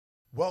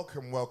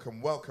Welcome,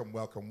 welcome, welcome,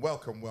 welcome,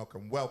 welcome,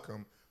 welcome,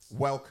 welcome,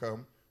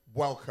 welcome,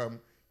 welcome.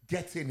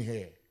 Get in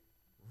here.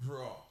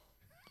 Raw.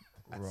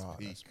 That's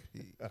peak.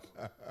 That's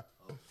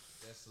peak.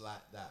 Just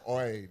like that.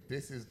 Oi,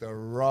 this is the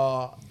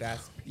Raw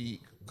That's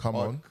Peak Come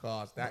on.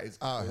 podcast. That is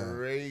Out here.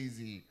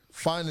 crazy.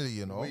 Finally,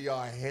 you know. We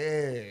are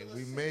here.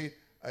 We made.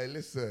 Hey,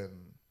 listen.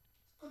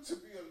 Good to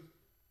be on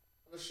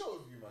the show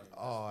with you, man.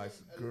 Oh,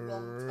 it's been a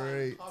long time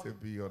great to coming.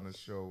 be on the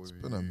show with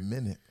you. Been a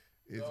minute.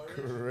 It's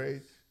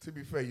great. To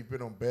be fair, you've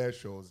been on bare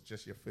shows,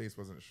 just your face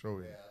wasn't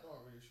showing. Yeah, I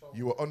don't really show.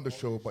 You were on the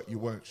show, but you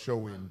weren't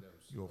showing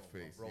your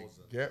face. You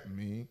get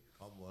me?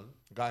 Come on.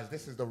 Guys,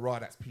 this is the Raw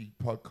That's Peak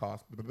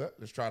podcast.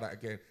 Let's try that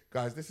again.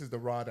 Guys, this is the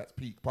Raw That's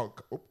Peak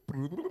podcast.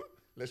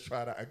 Let's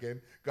try that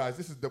again. Guys,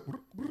 this is the...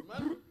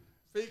 Man,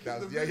 faking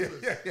the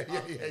yeah.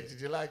 Okay.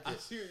 Did you like I it?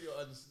 see what you're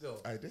on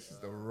still. Hey, this is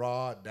the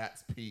Raw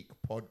That's Peak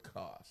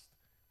podcast.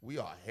 We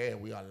are here.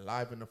 We are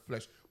live in the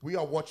flesh. We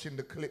are watching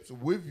the clips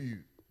with you.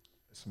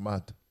 It's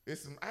mad.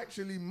 It's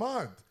actually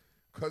mad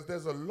because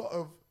there's a lot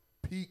of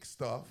peak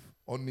stuff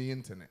on the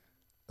internet.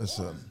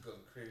 Listen, It's gone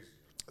crazy.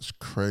 it's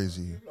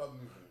crazy. People are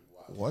moving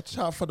wild. Watch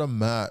out for the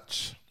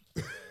match.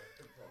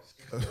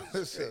 I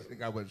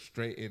think I went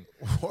straight in.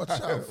 Watch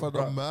out for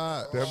the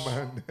match.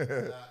 Man.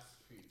 That's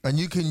peak. And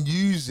you can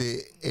use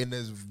it in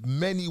as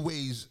many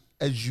ways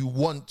as you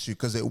want to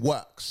because it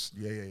works.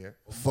 Yeah.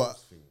 For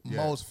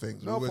Yeah. most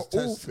things. No, We was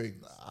for all test-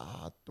 things.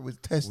 we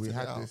tested We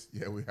had it out. this.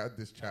 Yeah, we had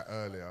this chat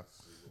earlier,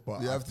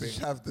 but We I have think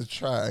to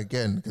try it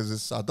again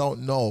because I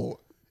don't know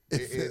it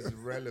if is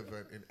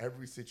relevant in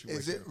every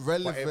situation. it But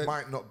relevant? it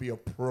might not be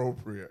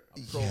appropriate.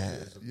 Yeah.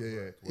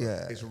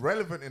 It's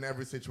relevant in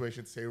every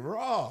situation to say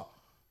raw.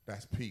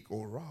 That's peak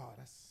or raw.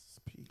 That's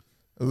peak.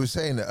 We were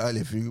saying it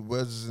earlier. If you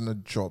was in a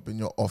job in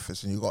your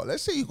office and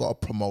let's say you got a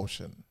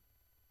promotion,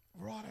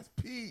 Raw. That's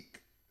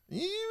peak.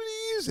 you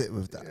really use it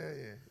with that.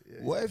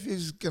 Yeah. What if you're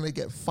just gonna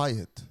get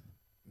fired?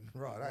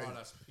 Raw.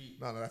 That's peak.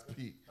 No, that's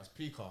peak. That's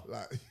peaker.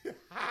 Like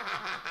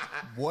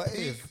What peak,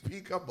 if?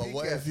 peak up. But peak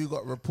what yes. if you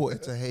got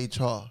reported to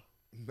HR?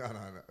 No.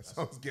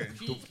 Someone's getting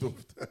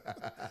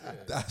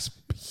doofed. That's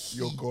peak.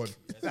 You're gone.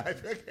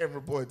 If you're getting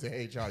reported to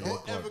HR, you're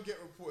Don't gone. ever get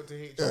reported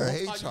to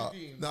HR. What are HR.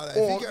 you doing? No, if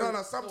Or you get,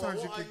 no. Sometimes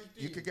No, you what are could you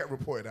you doing? could get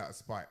reported out of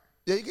spite.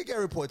 yeah, you can get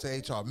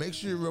reported to HR. Make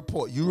sure you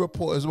report. You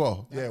report as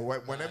well. Yeah,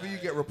 whenever you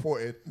get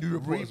reported, You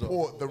report as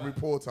well. the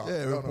reporter.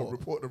 Yeah, No, report.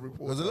 report the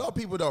reporter. Because a lot of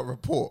people don't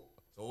report.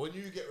 So when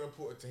you get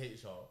reported to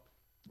HR,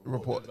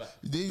 Report. them back.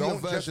 Then your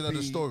version of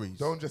the stories.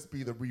 Don't just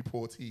be the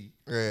reportee.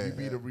 Yeah, you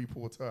be the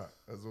reporter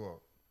as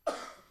well.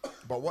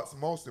 But what's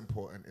most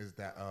important is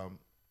that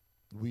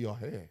we are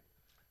here,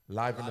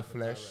 live in the Live and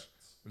flesh.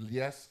 direct.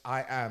 Yes,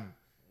 I am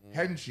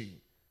Henji,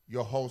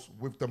 your host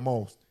with the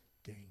most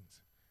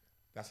gains.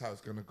 That's how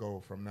it's gonna go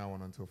from now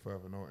on until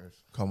further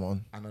notice. Come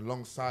on. And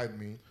alongside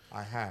me,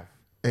 I have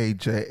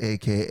AJ,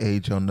 aka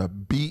Age on the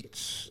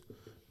beats.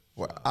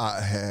 We're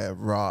out here,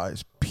 raw.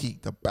 It's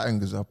peak. The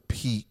bangers are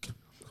peak.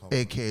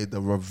 AKA the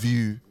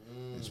review.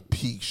 It's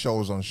peak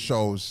shows on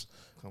shows.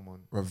 come on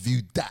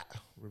Review that.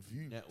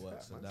 review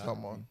Networks that, and man. that.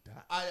 Come on.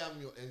 I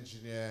am your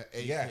engineer,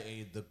 Yeah.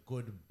 aka the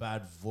good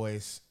bad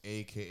voice,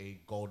 aka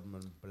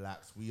Goldman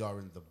Blacks. We are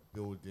in the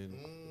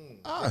building.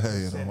 Out here,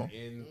 you know.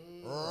 Representing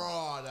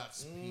raw,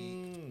 that's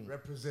peak.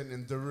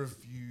 Representing the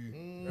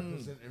review,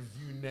 representing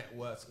View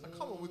Networks.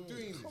 Come on, we're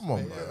doing this. Come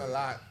on, We're doing man. a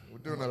lot. We're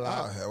doing a We're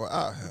lot. out here. We're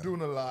out We're here.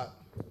 doing a lot.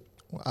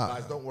 We're out Guys,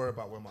 here. don't worry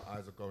about where my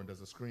eyes are going.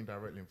 There's a screen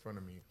directly in front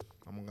of me.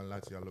 I'm not gonna lie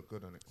to you, I look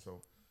good on it,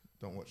 so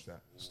don't watch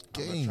that.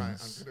 I'm Games.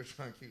 gonna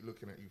try and keep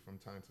looking at you from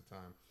time to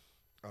time.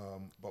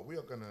 But we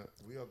are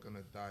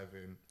gonna dive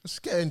in. Let's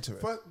get into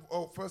it.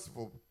 First of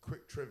all,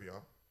 quick trivia.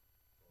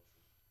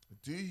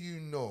 Do you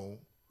know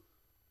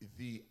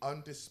the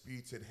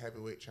undisputed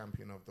heavyweight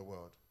champion of the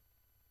world?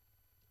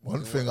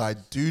 One thing I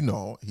do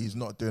know, he's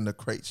not doing the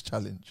crates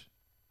challenge.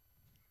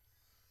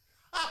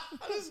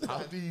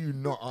 How do you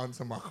not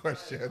answer my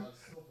question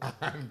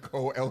and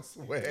go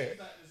elsewhere?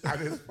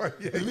 And it's funny.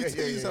 Let me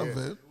tell you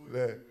something.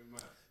 Yeah.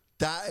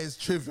 That is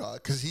trivia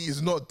because he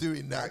is not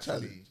doing that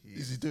Actually, challenge.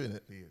 Is he doing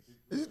it? He is.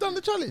 Has he done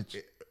the challenge?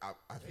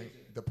 I think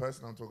the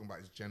person I'm talking about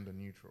is gender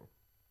neutral.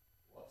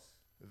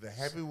 The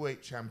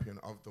heavyweight champion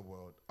of the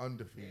world,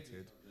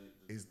 undefeated,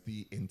 is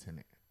the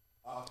internet.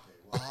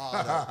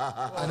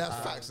 And that's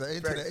facts. The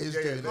internet is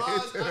Yeah, doing the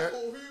it.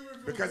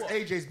 internet. Because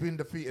AJ's been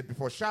defeated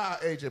before. Shout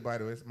out AJ, by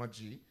the way, it's my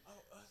G.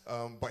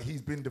 But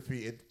he's been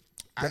defeated.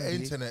 The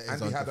internet is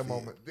Andy had a undefeated.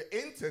 moment.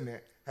 The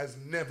internet has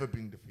never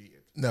been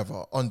defeated.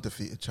 Never.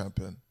 Undefeated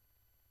champion.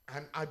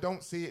 And I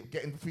don't see it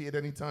getting defeated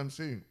anytime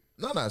soon.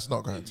 No, it's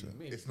not going to.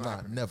 It's not Nah,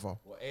 happening. never.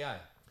 What, AI?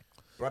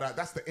 But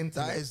that's the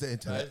internet. That is the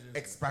internet.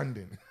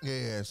 expanding.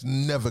 Yeah, it's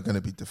never going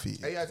to be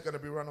defeated. AI is going to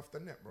be run off the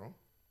net, bro.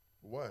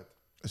 Word.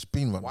 It's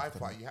been run off the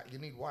Wi-Fi. net. You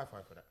need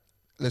Wi-Fi for that.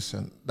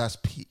 Listen, that's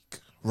peak.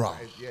 Raw.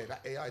 Yeah,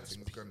 that AI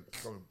thing is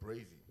going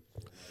brazy.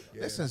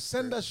 Yeah, Listen, that's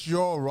send crazy. us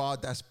your raw,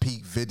 that's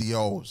peak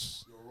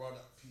videos. Your raw,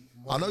 that peak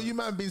I know you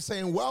man been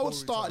saying, well,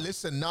 start,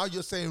 listen, now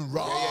you're saying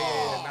raw.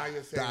 Yeah. Now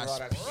you're saying That's raw.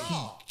 That's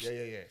peak.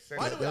 Yeah. Send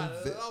By it. the way, I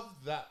love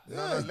that.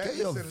 Yeah, get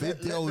your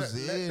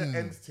videos let in. the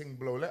ends thing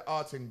blow. Let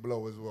our thing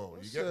blow as well.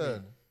 You get me?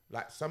 Listen.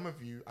 Like some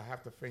of you, I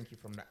have to thank you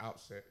from the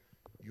outset.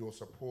 Your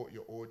support,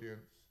 your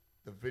audience,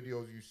 the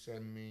videos you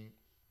send me,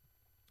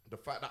 the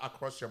fact that I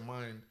cross your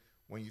mind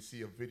when you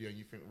see a video and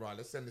you think, right,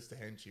 let's send this to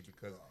Henchy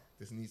because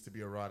this needs to be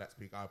a raw that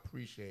speak. I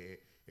appreciate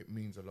it. It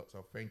means a lot.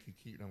 So thank you.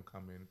 Keep them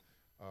coming.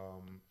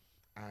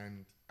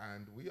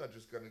 And we are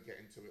just gonna get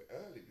into it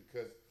early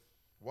because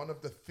one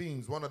of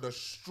the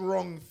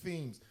strong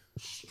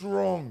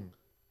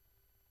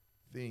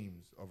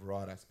themes of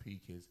Raw That's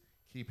Peak is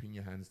keeping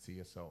your hands to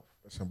yourself.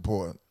 It's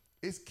important.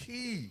 It's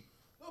key.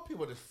 A lot of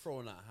people are just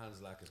throwing out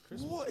hands like it's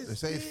Christmas. What is They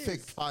say this? thick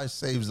thighs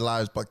saves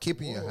lives, but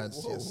keeping your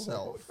hands to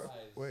yourself.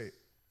 Wait.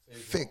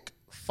 Thick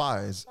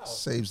thighs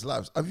saves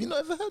lives. Have you not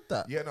ever heard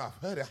that? Yeah, no, I've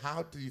heard it.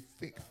 How do you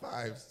thick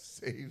thighs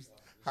saves?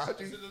 How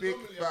do you thick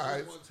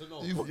thighs?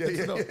 You want Yeah, to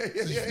yeah, know? yeah, Do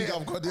you think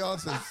I've got the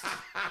answers?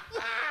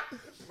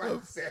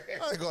 Man said,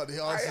 I ain't got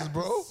the answers,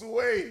 bro.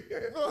 Sway.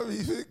 No,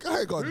 you think I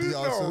ain't got Who the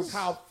knows answers?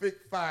 how thick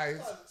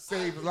thighs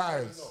save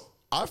lives?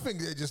 I think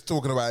they're just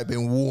talking about it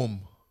being warm.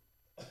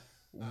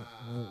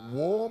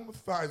 Warm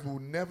thighs will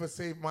never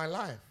save my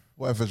life.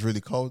 What if it's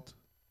really cold?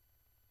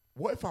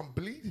 What if I'm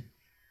bleeding?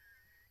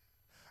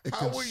 It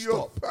How can will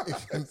your stop. It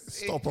can thighs-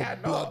 stop it a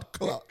cannot. blood It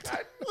clot.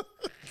 cannot.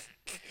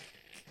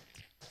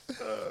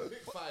 Big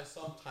five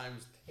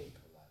sometimes take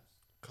lives.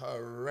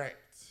 Correct.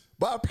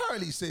 But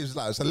apparently it saves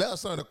lives. So let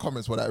us know in the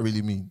comments what that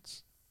really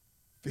means.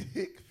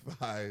 Thick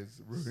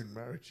thighs ruin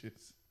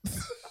marriages.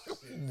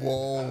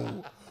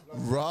 Whoa.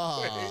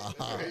 Rah.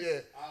 Yeah.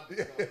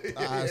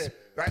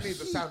 That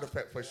needs a sound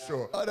effect for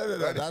sure. Oh, no.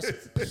 That That's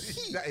is-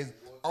 peak. that is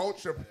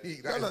ultra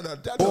peak. That No. is-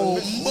 That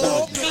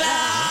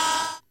don't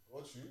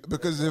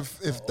because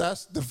if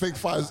that's the fake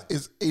fires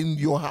is in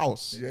your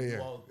house,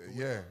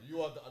 Yeah.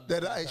 You are the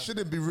then it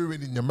shouldn't be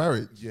ruining your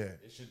marriage. Yeah.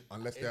 should-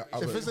 Unless they're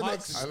if If it's an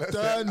unless they're-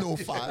 external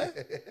fire,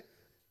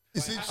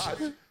 you see,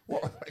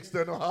 what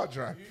external hard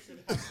drive? You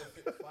should have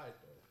the thick fight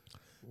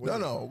though.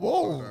 no.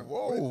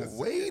 Whoa.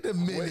 Wait a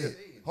minute.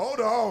 Hold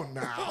on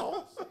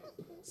now,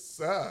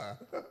 sir.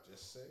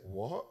 Just say.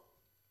 What?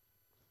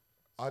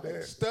 Are there?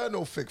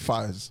 External thick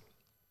fires.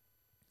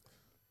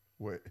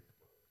 Wait.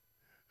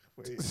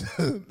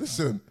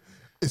 Listen,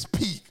 it's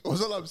peak.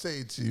 That's all I'm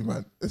saying to you,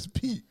 man. It's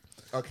peak.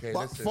 Okay,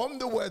 But listen. from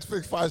the word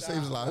thick fire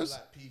saves lives,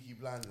 Like Peaky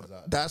Blinders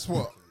out.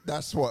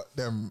 that's what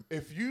them.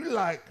 If you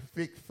like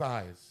thick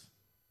thighs,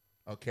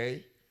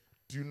 okay,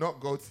 do not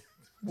go to.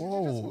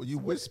 Whoa, you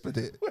whispered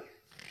it.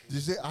 Did you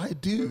say I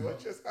do? What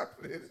just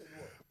happened?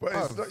 But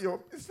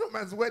it's not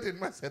man's wedding.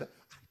 Man said, I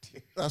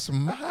did. That's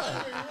mad.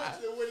 We went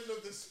to the wedding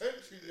of the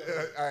century.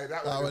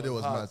 That That wedding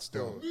was hard mad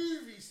still.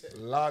 Movie set.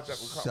 Large.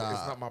 It's Shut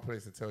not my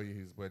place to tell you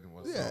whose wedding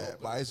was. Yeah,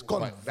 but it's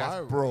gone But that's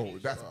viral. bro.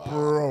 That's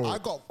bro. I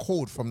got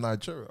called from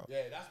Nigeria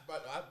Yeah, that's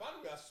bad. By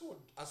the way,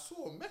 I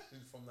saw a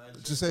message from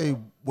Nigeria. to say,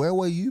 "Where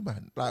were you,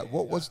 man? Like,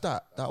 what was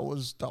that? That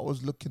was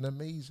looking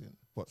amazing."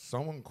 But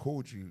someone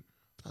called you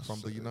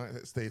from the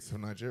United States of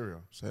Nigeria.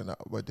 Saying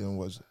that wedding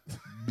was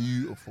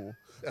beautiful.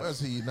 Where's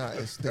the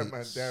United That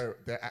man, States?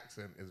 their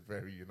accent is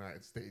very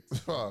United States of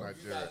You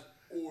Nigeria. guys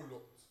all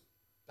looked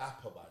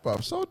dapper, man.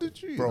 But so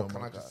did you. Bro, you know,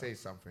 can my I just guy. say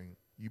something?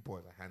 You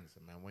boys are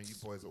handsome, man. When you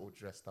boys are all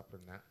dressed up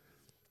and that,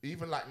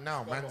 even like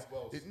now, man. off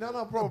well,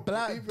 No, bro.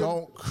 Black even,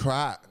 don't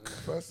crack.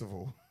 First of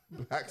all,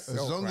 black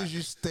As long as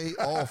you stay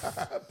off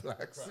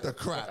black the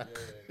crack.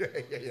 yeah.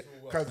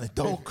 Because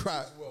Don't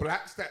crack.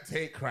 blacks that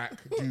take crack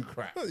do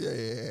crack.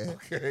 Yeah.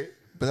 Okay.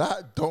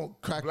 Black don't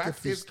crack Black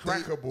if you is stay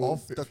crackable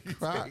off if the you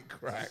crack. take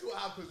crack. That's what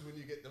happens when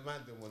you get the man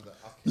them one that.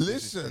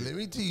 Listen, let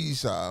me tell you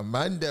something.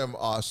 Man, them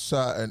are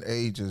certain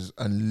ages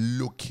and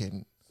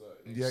looking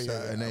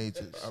certain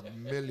ages. A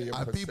million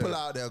And percent. people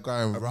out there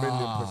going, A rah,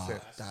 million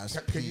 %. that's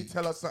Can you peak.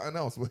 tell us something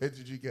else? Where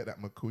did you get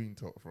that McQueen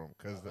talk from?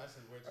 Because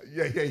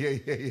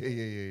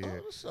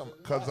Oh,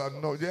 Because I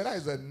know, yeah, that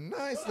is a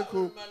nice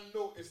little. Man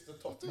noticed the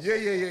top.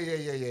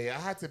 Yeah. I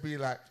had to be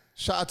like,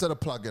 Shout out to the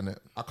plug in it.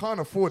 I can't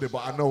afford it,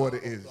 but I know what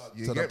it is.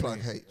 You To the get plug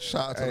me? H.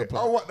 Shout out to Hey, the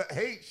plug. oh, what the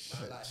H?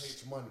 Like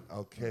H money.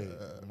 Okay,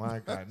 my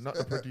guy, not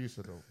the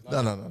producer though.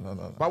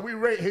 No. But we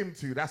rate him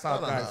too. That's our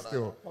guy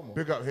still.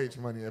 Big up H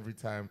Money every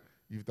time.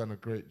 You've done a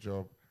great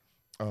job.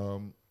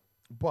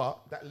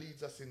 But that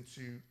leads us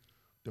into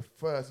the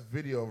first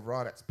video of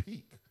Raw That's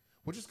Peak.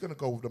 We're just gonna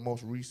go with the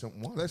most recent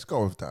one. Let's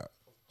go with that.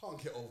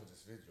 Can't get over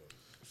this video.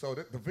 So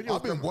the video.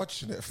 I've been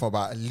watching it for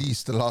about at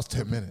least the last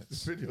 10 minutes.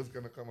 This video is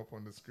gonna come up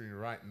on the screen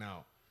right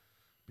now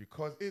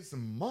because it's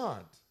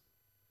mad.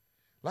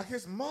 Like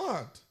it's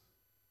mad.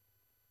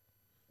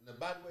 In a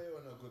bad way or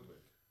in a good way?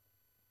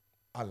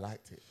 I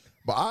liked it.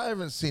 But I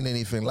haven't seen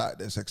anything like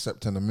this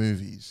except in the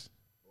movies.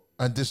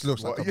 And this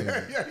looks like a movie.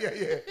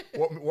 Yeah.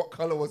 What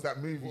color was that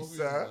movie,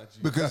 sir?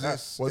 Because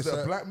it's, Was it's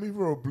it a black movie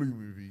or a blue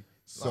movie?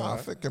 No, I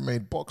think it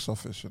made box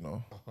office, you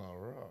know. All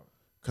right.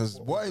 Because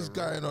what is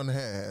going on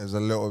here is a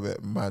little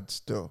bit mad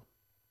still.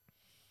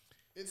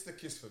 It's the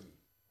kiss for me.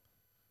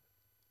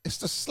 It's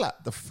the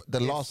slap, the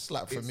last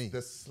slap for It's me.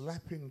 the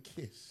slapping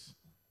kiss.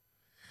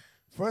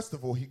 First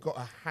of all, he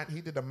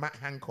did a Matt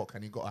Hancock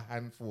and he got a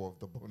handful of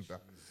the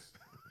bunda.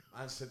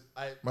 Man said,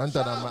 Man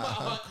shout done a out Matt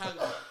Matt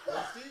Hancock.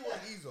 See what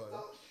he's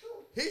on.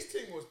 His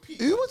thing was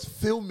peak. Who was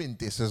filming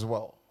this as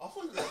well? I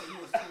thought he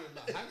was filming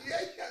Matt Hancock.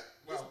 Yeah.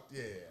 Well,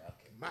 Yeah,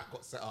 okay. Matt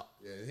got set up.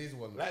 Yeah, he's the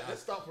one.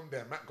 Let's start from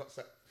there. Matt got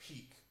set.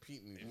 Pete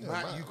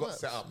Matt, you got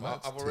set up.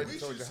 I've already we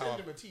told should you send how.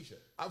 him a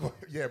t-shirt.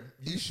 Yeah,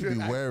 He should be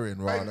wearing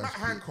Hey, rather. Matt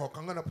Hancock,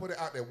 I'm gonna put it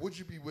out there. Would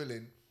you be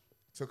willing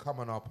to come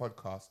on our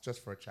podcast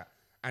just for a chat?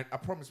 And I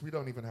promise we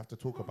don't even have to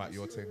talk about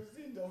your thing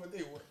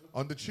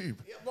on the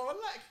tube. Yeah, but I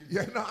like him.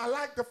 Yeah, no, I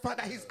like the fact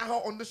that he's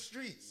out on the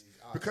streets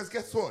because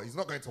guess what? He's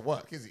not going to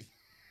work, is he?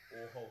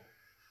 Or home.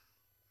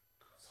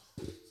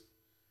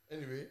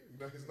 Anyway,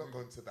 No, he's not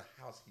going to the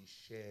house he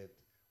shared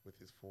with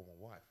his former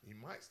wife.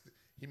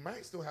 He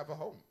might still have a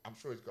home. I'm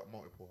sure he's got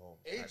multiple homes.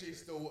 actually. AJ's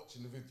still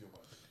watching the video,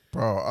 man.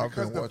 Bro, I've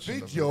Because been the watching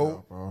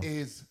video bro.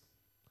 is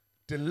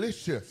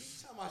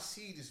delicious. Every time I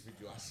see this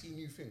video, I see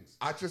new things.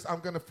 I'm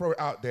going to throw it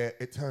out there.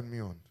 It turned me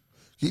on.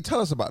 Can you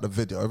tell us about the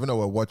video, even though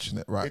we're watching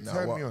it right It now?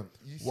 turned me on.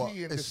 You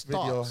see in this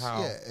video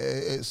how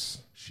it's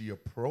she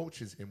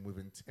approaches him with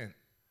intent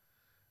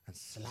and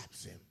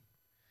slaps him.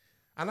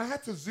 And I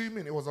had to zoom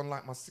in. It was on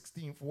like my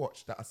 16th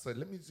watch that I said,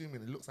 let me zoom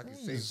in. It looks like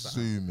he's saying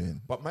something. zoom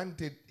in. But man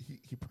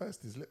he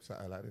pursed his lips at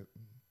her like this.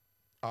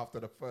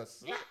 After the first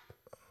slap.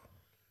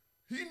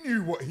 He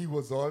knew what he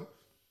was on.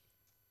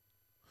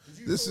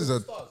 This is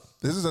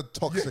a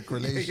toxic Yeah,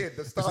 relationship.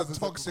 the It's stars a is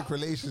toxic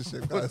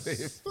relationship, guys.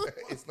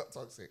 It's not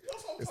toxic.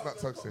 It's not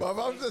toxic. But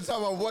I'm the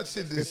time I'm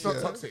watching this. It's not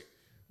yeah, toxic.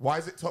 Why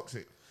is it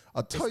toxic?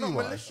 I'll tell It's you not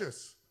why.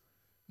 malicious.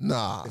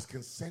 Nah. It's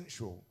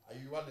consensual. Are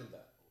you running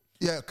that?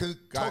 Yeah, because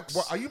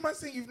What, are you man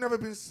saying you've never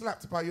been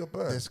slapped by your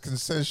bird? there's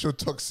consensual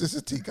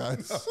toxicity,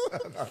 guys.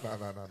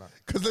 No.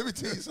 Because let me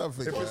tell you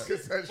something. If it's yeah.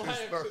 consensual, Why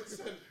it's not.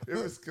 consent? If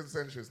it's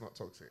consensual, it's not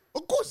toxic.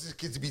 Of course, it's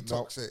going to be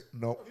toxic.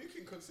 No. You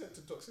can consent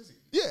to toxicity.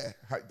 Yeah.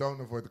 Don't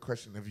avoid the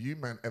question. Have you,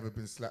 man, ever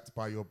been slapped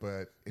by your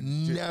bird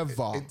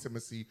Never.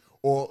 intimacy,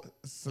 or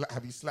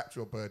have you slapped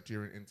your bird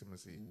during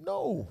intimacy?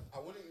 No. I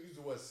wouldn't use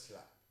the word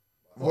slap.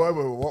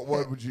 What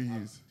word would you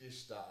use?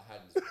 Dished out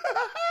hands.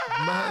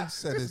 Man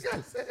said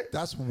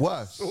that's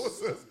worse.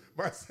 Sources.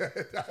 Man said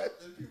that.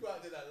 There's people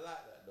out there that like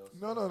that,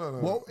 though. No.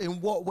 What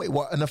in what way?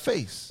 What in the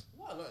face?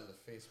 Why not in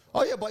the face,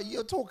 bro? Oh yeah, but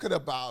you're talking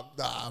about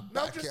No, I'm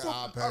back just it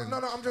up. talking. And, No,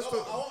 I'm just No,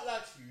 I talking. won't lie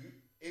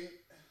to you.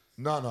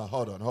 No,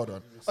 hold on.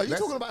 Are you Let's-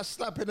 talking about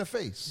slap in the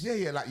face?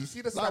 Yeah, like you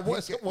see the slap.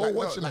 Like, he we're ga- like, no,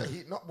 watching like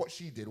it. not what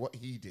she did, what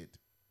he did.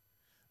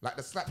 Like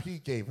the slap he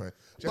gave her.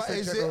 Just But a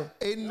is general-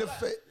 it in the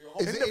face?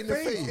 Is it in the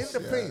face? In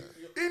the Yeah. face.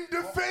 In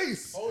the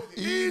face. Hold it.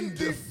 In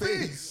the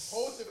face.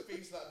 Hold the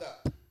face like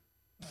that.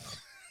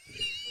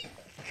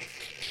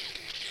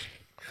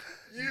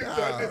 You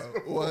done this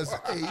before.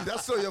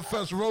 That's not your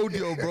first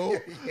rodeo, bro.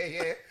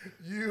 Yeah.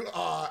 You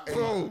are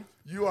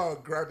you are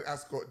a Grand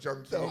Ascot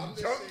junkie. I'm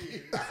just Junkie.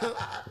 saying.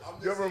 I'm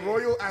just You're a saying.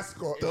 Royal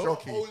Ascot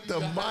jockey. Only The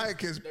hands.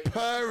 mic is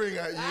purring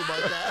at you, my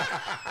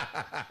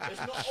guy. It's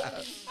not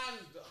only hands.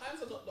 The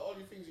hands are not the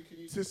only things you can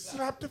use To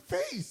slap the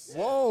face.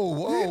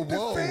 Whoa, In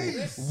the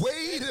face.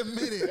 Wait a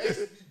minute. Let's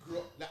be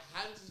like,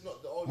 hands is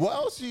not the only. What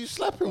else are you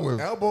slapping with?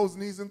 Elbows,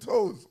 knees, and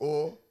toes.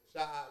 Or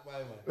Shout out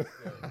my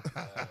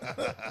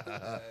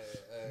man.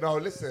 no,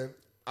 listen.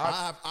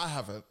 I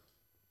haven't.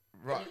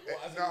 Right.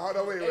 What, as No, in- hold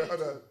on, wait,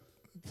 hold on.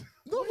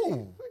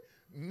 No.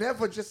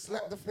 Never just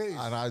slap the face.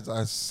 And as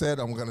I said,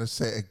 I'm gonna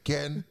say it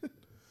again.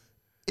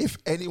 If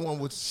anyone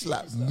would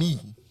slap me,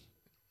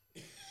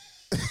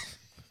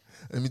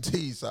 let me tell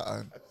you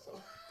something.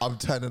 I'm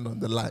turning on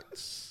the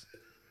lights.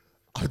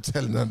 I'm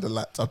turning on the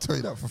lights. I'll tell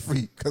you that for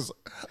free because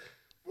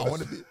I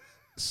want to be.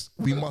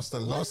 We must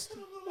have lost.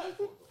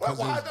 Why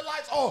are the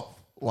lights off?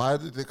 Why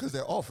did they? Because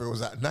they're off. It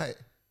was at night.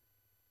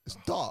 It's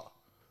dark.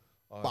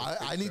 But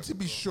I need to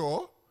be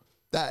sure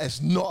that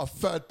it's not a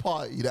third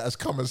party that has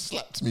come and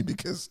slapped me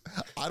because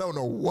I don't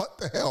know what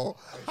the hell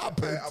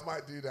happened. I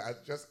might do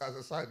that just as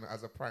a side note,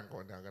 as a prank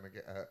one day. I'm gonna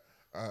get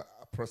a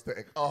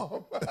prosthetic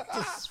arm. I'm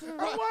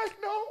like,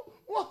 no,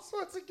 what's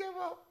all together?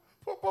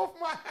 Put both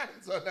my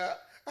hands on her,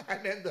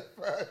 and then the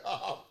third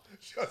arm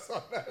just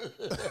on her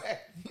leg.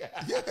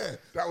 Yeah,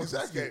 that was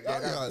exactly. scary.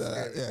 That was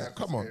scary. Yeah, That was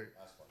come on. scary.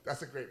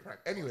 That's a great prank.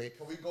 Anyway,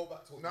 Can we go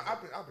back to what no, you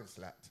I've been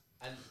slapped.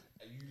 and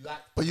you like?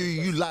 But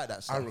you like that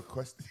I stuff.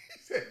 requested. He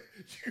said,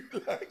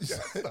 "You like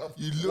that stuff?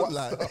 You look What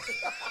like stuff?"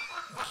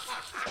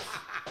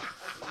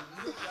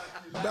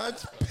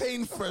 man's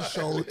pain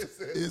threshold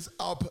is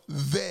up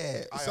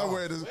there.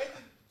 Somewhere there's,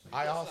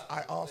 I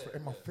asked for it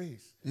in my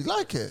face. you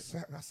like it?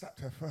 I slapped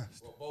her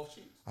first. What, both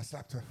cheeks? I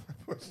slapped her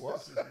first.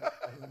 What?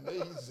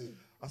 Amazing.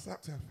 I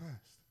slapped her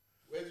first,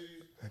 Where did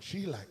you? and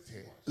she liked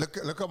it.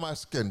 Look at my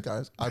skin,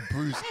 guys. I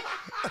bruised.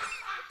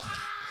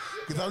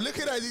 Because I'm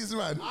looking at these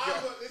man. I'm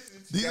not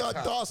listening to These you. are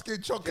dark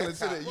skin chocolates,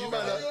 Get innit? out. You Well,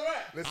 man, are you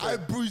alright? Listen, I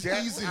bruise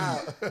get easily.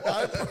 out.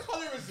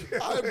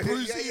 Colorism. I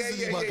bruise Yeah,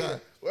 easily, my guy.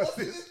 What's What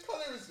is this? this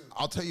colorism?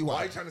 I'll tell you Why are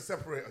what. you trying to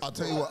separate us? I'll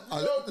tell you what.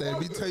 Let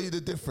me tell you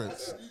the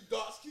difference. You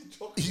dark skin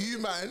chocolate. You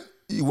man,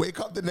 you wake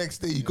up the next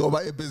day, you go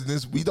about your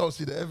business. We don't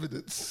see the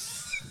evidence.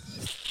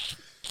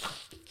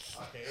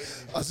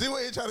 I see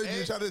what you're trying to do.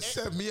 You're trying to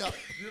set me up.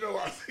 You know,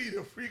 I see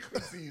the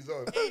frequencies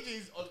on.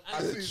 AJ's on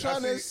antis.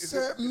 Trying to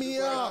set me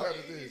up.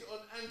 AJ's on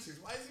antis.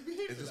 Why is he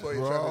behaving Is this like what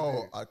you're trying to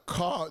Bro, do? I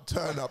can't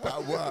turn up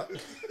at work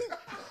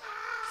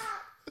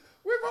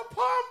With a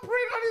palm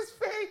print on his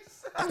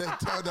face. and then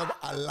turn up.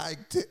 I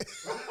liked it.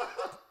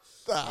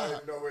 Hey,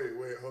 no,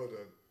 wait, hold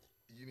on.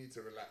 You need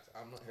to relax.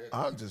 I'm not here.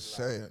 I'm just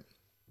saying.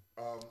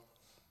 I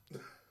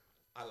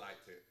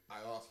liked it. I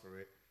asked for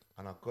it,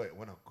 and I got it.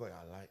 When I got it,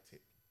 I liked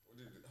it.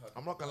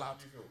 I'm not gonna lie.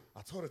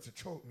 I told her to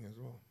choke me as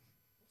well.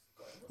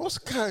 What's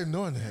going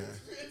on here?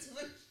 What's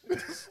going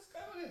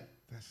on here?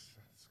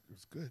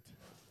 It's good.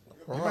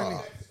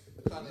 Right.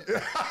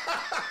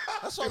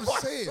 That's what I'm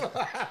saying.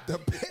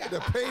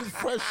 The pain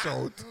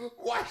threshold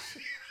Why?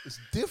 is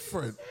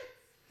different.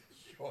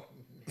 Your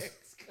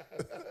next guy.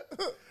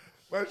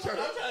 Man, I'm trying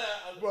to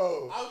Are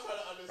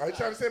you trying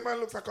to understand. say man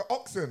looks like an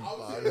oxen?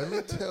 Let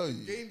me tell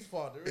you. Gaines'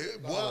 father.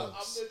 It I'm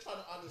works. just trying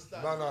to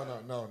understand.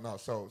 No.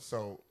 So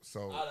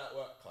How that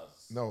work,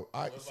 cuz. no.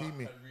 I What see about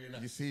me. can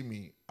reenact? You see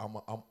me. I'm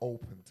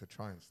open to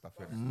trying stuff.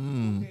 In it.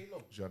 Mm. Okay,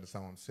 look. Do you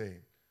understand what I'm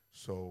saying?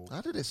 So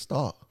How did it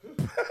start?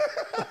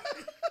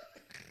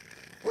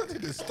 Where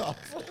did it start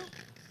from?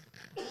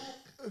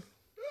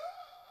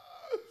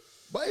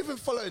 But even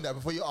following that,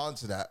 before you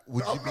answer that,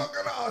 would you I'm be not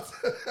gonna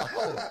answer.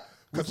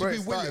 Would Because you where be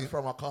it started willing?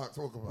 from, I can't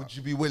talk about. would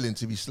you be willing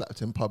to be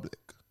slapped in public?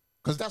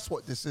 Because that's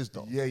what this is,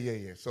 though.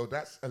 Yeah. So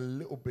that's a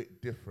little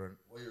bit different.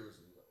 What are your reasons?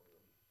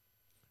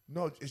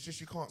 No, it's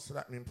just you can't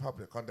slap me in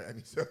public under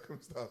any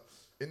circumstance.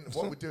 In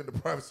what we do in the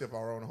privacy of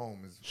our own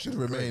home is Should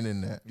remain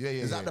in there. Yeah.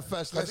 Is that the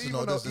first 'Cause lesson, even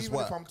or though- does this even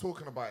work? if I'm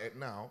talking about it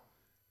now,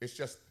 it's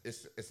just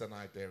it's an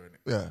idea in it.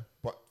 Yeah.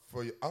 But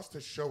for us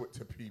to show it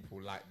to people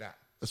like that,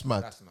 That's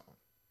mad. That's not.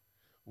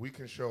 We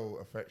can show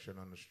affection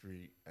on the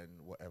street and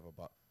whatever,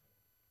 but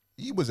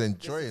He was this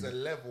enjoying is a it.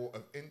 level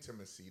of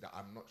intimacy that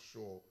I'm not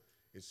sure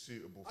is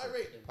suitable I for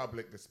rate them.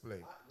 public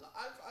display.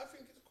 I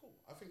think it's cool.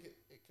 I think it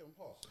can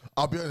pass.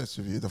 I'll be honest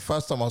with you. The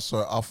first time I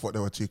saw it, I thought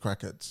there were two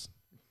crackheads.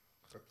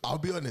 I'll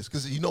be honest,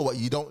 because you know what?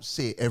 You don't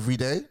see it every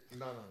day.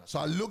 No. So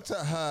I looked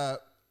at her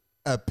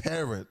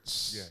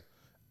parents, Yeah.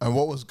 and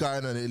what was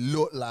going on. It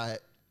looked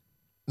like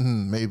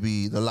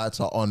maybe the lights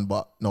are on,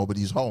 but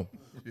nobody's home.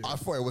 I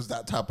thought it was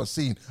that type of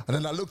scene, and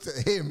then I looked at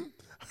him,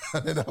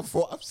 and then I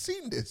thought, I've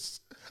seen this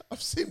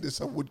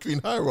on Wood Green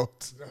High Road.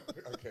 No,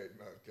 okay,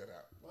 no, get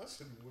out.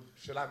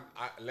 Should I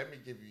let me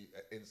give you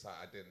an insight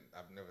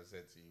I've never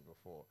said to you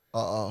before.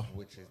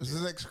 Which is This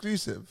is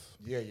exclusive.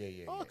 Yeah.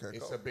 Okay,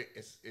 It's cool. a bit.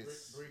 It's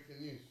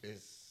Breaking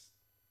news.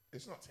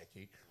 it's not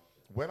techie.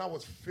 When I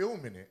was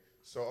filming it,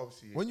 so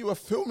obviously When you were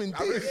filming I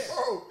mean, this,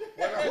 whoa.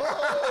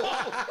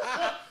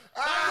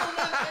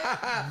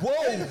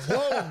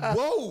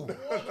 no.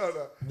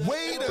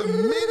 Wait a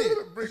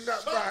minute. Bring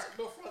that back.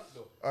 No front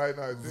door. I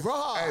know. This,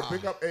 Rah. hey,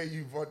 bring up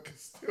AU vodka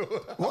still.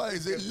 What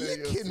is it Get there,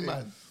 you'll licking, see.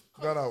 man?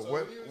 No. So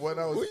When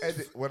I was What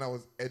you when I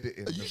was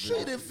editing, Are you sure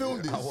you didn't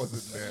film this? I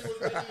wasn't there.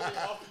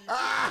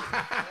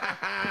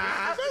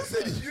 After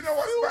you You know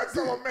what? Man,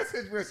 someone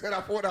messaged me and said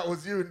I thought that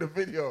was you in the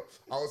video.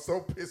 I was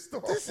so pissed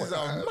off. This is when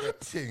I a heard mad it.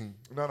 thing.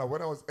 No,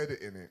 when I was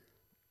editing it,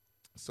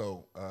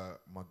 so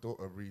my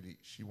daughter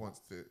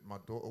my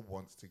daughter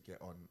wants to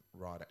get on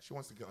RADA. She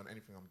wants to get on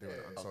anything I'm doing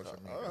on social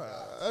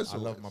media. That's I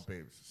all love right. my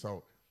babes.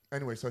 So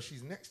anyway, so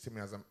she's next to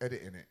me as I'm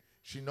editing it.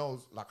 She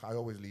knows, like, I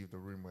always leave the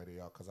room where they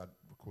are because I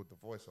record the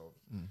voiceovers.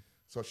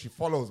 So she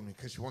follows me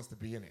because she wants to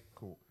be in it.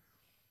 Cool.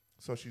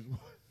 So she's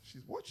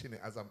watching it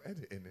as I'm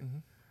editing it.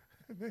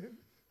 And then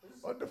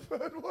on the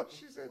third one,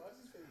 she said,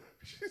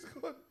 she's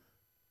gone,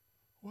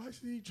 why is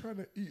he trying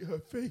to eat her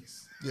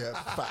face? Yeah,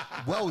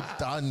 well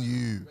done,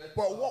 you.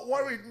 But what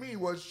worried me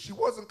was she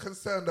wasn't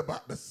concerned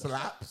about the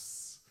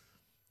slaps.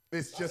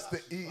 It's just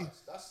the eating.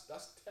 That's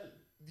telling.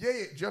 Yeah,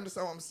 do you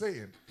understand what I'm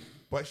saying?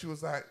 But she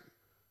was like,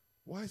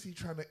 why is he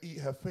trying to eat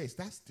her face?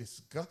 That's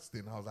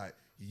disgusting. I was like,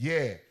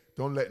 yeah,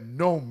 don't let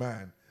no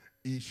man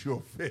eat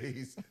your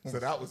face. So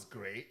that was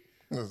great.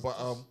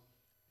 But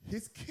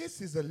his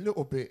kiss is a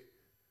little bit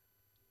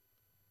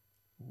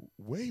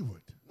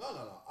wayward. No.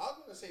 I'm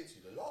gonna say to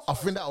you, the last. I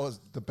think that was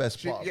the best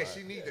She, part. yeah, right?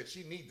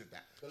 she needed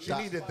that. The She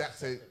last needed 5 that to.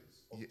 seconds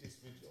of Yeah. this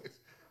video is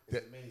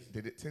Did, amazing.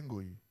 did it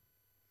tingle you?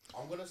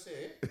 I'm gonna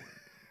say the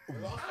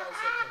last 5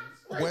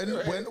 seconds.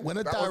 When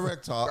a That was a-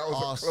 director that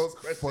was a asks close for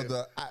question.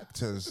 the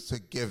actors to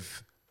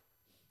give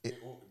Give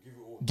it all.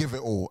 it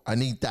all, I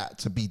need that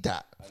to be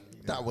that.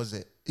 That was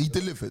it. He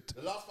delivered.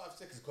 The last 5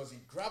 seconds because he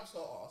grabs her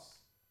ass.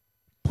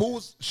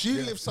 Pulls. She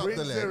lifts up the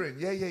Brings her leg. in.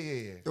 Yeah.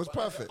 It was but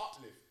there's perfect. an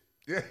uplift.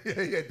 Yeah.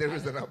 There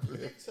is an He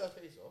uplift. licks her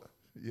face off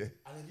Yeah.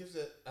 and he gives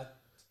it a.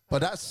 But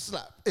that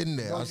slap in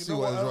there, No, I you see know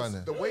what was else?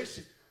 running. The way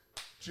she. Do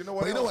you know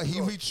what? But you know else? what? He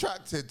No.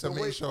 retracted to the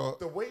make way, sure.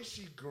 The way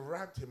she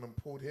grabbed him and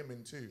pulled him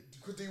in too.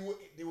 Because they were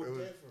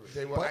there for it.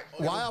 They were. But act-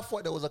 why I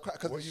thought there was a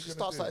crack? What Because you it gonna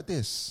starts do? like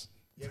this.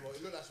 Yeah, but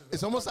it looked like she was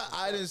It's gonna almost punch like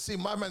him. I didn't see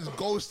my man's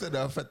ghosted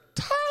her for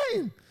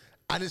time.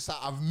 and it's like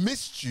I've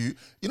missed you.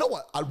 You know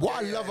what?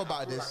 What I love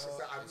about this.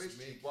 I missed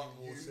you, but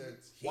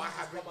why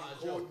haven't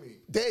you called me?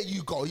 There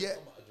you go. Yeah,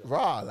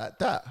 rah, like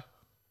that.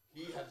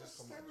 He had just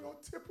come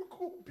out.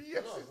 Stereotypical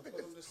BS is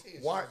because I'm just saying,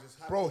 this. Why,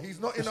 bro? He's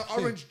not in an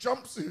orange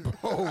jumpsuit.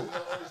 Bro.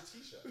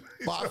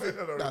 But I think,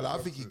 I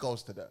think he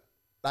goes to that.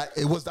 Like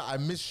it was that I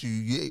miss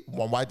you.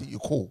 Why didn't you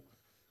call?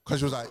 Because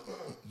she was like,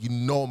 you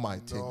know my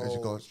thing. And she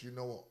goes, you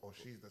know what? Or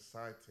she's the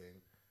side thing,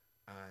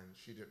 and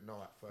she didn't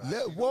know at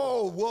first.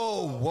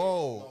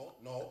 Whoa.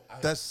 No.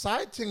 The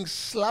side thing's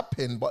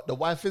slapping, but the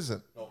wife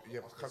isn't. No, Yeah,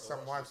 because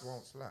some wives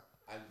won't slap.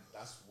 and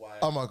that's why.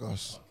 Oh my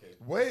gosh. Okay.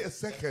 Wait a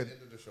second.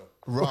 End of the show.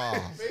 Rah.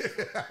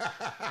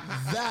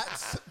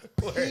 That's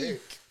Wait.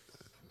 peak.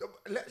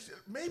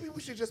 Maybe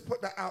we should just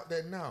put that out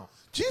there now.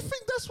 Do you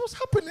think that's what's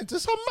happening to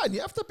some man?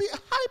 You have to be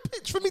high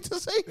pitched for me to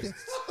say this.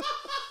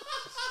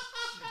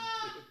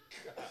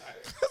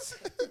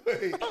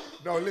 Wait,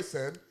 no,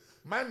 listen.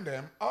 Man,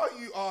 are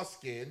you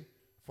asking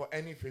for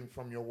anything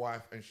from your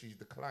wife and she's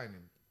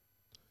declining?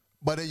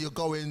 But then you're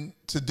going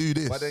to do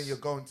this. But then you're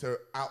going to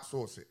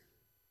outsource it.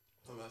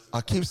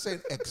 I keep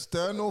saying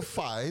external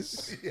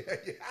thighs. Yeah.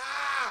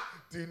 Ah,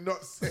 do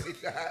not say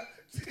that.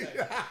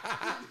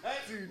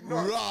 Do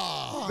not.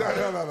 Rah.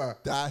 No.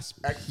 That's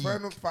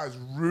External peak. thighs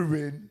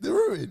ruin They're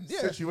ruined.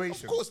 Yeah.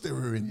 situation. Of course they're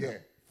ruined. Yeah,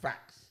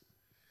 facts.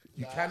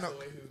 You cannot. the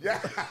way he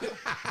Yeah.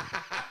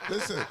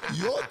 Listen,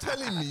 you're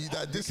telling me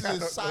that this is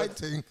a side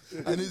thing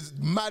and is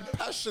mad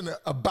passionate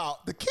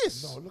about the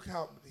kiss. No, look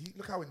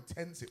how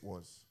intense it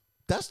was.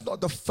 That's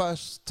not the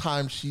first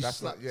time she's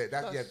That's not. slapped.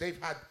 Yeah.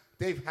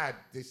 They've had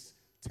this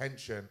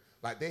tension.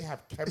 Like they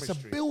have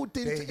chemistry.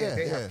 built-in They, to-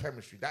 they yeah. have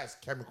chemistry. That's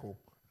chemical.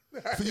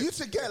 For you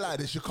to get like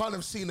this, you can't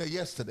have seen her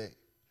yesterday.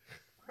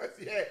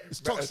 Yeah, It's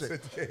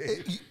toxic.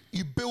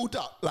 You build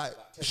up like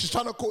she's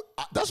trying to call.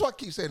 That's why I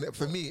keep saying it.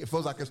 For me, it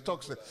feels like it's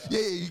toxic. Yeah.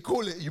 You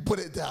call it, you put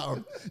it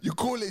down. You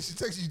call it, she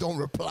texts you, don't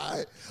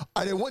reply,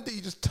 and then one day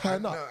you just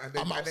turn up. I'm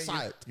then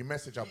outside. you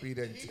message, I'll be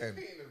there in He's 10.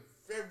 painting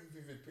a very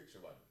vivid picture,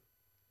 man.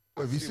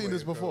 Have you see seen where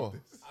this you're before?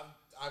 going with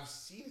I've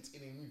seen it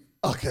in a movie.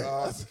 Okay.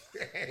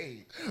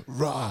 Hey,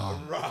 Rah.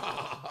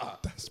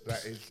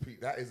 that is peak.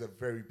 That is a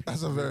very peak.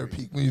 That's a very movie.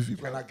 peak movie,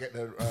 Can bro. I get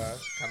the?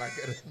 Can I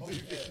get the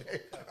movie?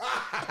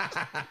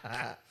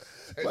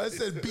 But it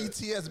said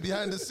BTS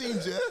behind the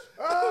scenes,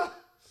 yeah.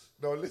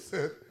 No,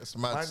 listen. It's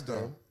mad still.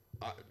 them,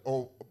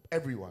 or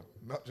everyone,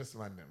 not just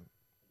man them.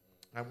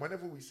 And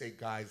whenever we say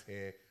guys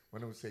here,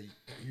 whenever we say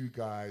you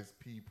guys,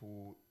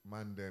 people,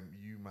 man them,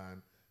 you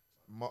man,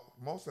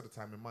 most of the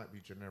time it might be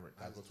generic.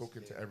 Like we're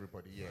talking to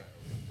everybody. Yeah,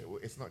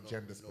 it's not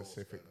gender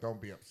specific. Don't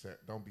be upset.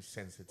 Don't be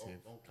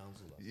sensitive. Don't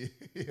cancel that.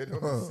 Yeah,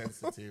 don't be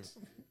sensitive.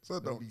 So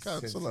don't be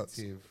cancel us.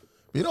 sensitive.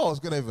 You know, I was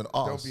gonna even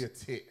Don't ask. be a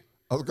tit.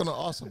 I was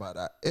gonna ask about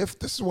that. If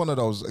this is one of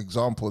those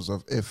examples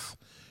of if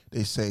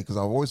they say, because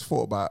I've always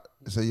thought about,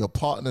 say your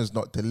partner's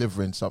not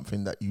delivering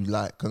something that you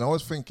like, and I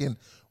was thinking,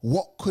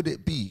 what could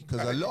it be?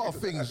 Because a lot of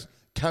things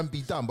can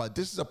be done, but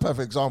this is a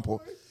perfect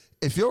example.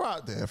 If you're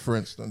out there, for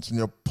instance, and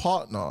your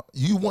partner,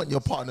 you want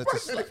your partner to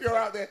And slap. if you're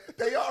out there,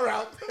 they are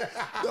out there.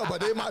 No, but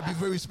they might be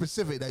very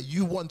specific that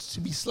you want to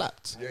be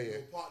slapped. Yeah.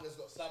 Your partner's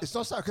got slapped. It's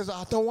not slap because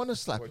I don't want to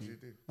slap What do you. you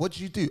do? What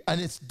do you do? And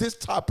it's this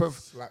type of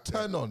Slap them.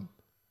 turn on.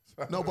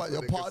 No, but So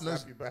your they can partner's.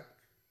 slap you back.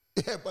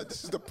 Yeah, but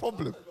this is the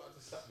problem. You've got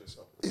to slap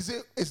yourself.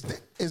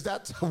 Is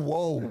that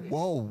whoa.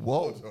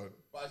 Hold on.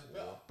 But it's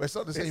better. But it's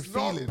not the same It's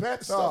feeling. not better.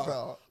 It's not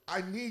better.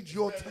 I need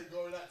your. Better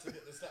going out to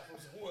get the slap from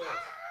somewhere else.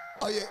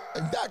 Oh yeah,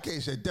 in that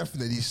case, yeah,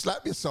 definitely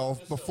slap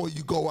yourself before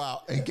you go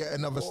out and get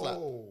another slap.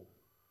 Oh.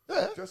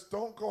 Yeah. Just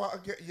don't go out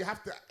and get. You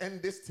have to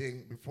end this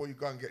thing before you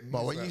go and get new.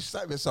 But when you slaps.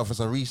 slap yourself, it's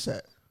a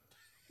reset.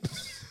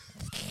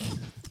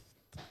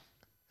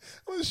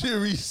 Once you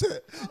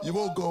reset, you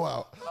won't go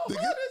out. What is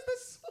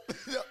this?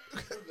 Yeah.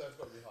 That's got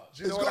to be hard.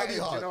 Do you know It's what gotta that be is?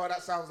 Do hard. you know what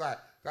that sounds like?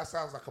 That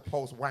sounds like a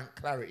post wank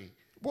clarity.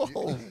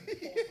 Whoa.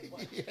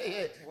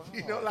 Yeah.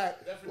 You know,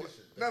 like Definition.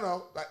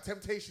 no, like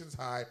temptation's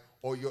high,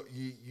 or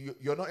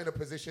you're not in a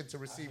position to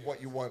receive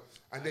what you want,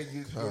 and then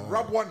you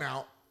rub one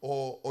out,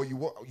 or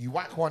you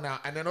whack one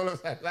out, and then all of a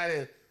sudden, like,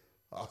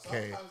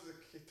 okay, Sometimes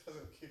it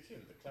doesn't kick in.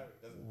 The clarity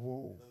doesn't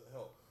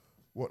help.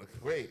 what?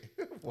 Wait,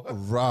 what?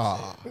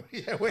 Rah.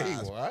 Yeah, wait,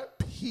 what?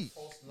 Peak.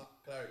 False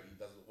clarity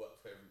doesn't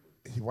work for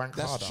everybody. He wanked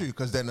That's harder. true,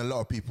 because then a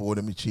lot of people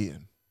wouldn't be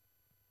cheating.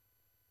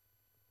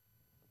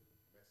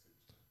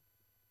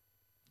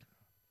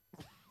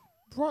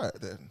 Right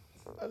then.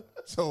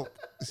 So,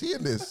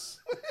 seeing this.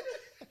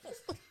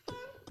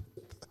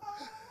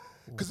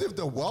 Because if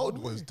the world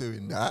was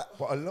doing that,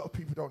 But a lot of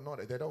people don't know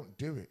that. They don't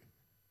do it.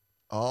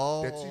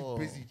 oh, They're too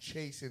busy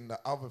chasing the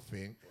other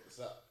thing. What's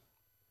that?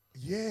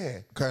 Yeah.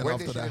 Going Where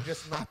after they should the have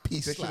just happy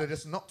they should slap. have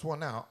just knocked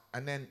one out,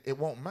 and then it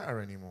won't matter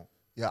anymore.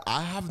 Yeah,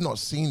 I have not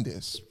seen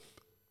this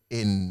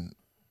in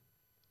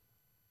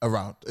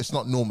around. It's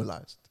not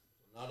normalized.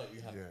 Now that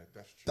you have Yeah,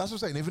 that's true. That's what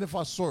I'm saying. Even if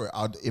I saw it,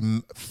 I'd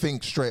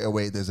think straight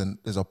away there's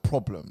a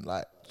problem.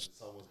 Like,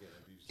 someone's getting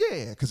abused.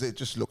 yeah, because it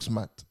just looks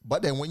mad.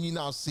 But then when you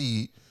now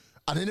see,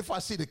 and then if I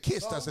see the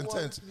kiss, that's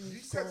intense. You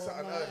said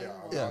something earlier.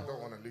 Yeah. I don't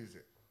want to lose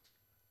it.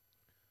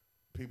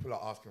 people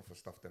are asking for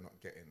stuff they're not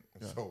getting.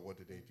 And so what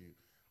do?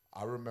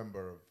 I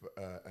remember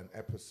an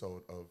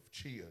episode of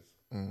Cheaters.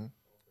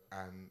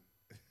 And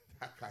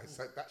that guy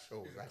said that show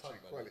was actually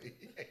quality.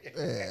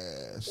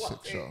 Yeah, sick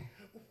show.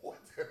 What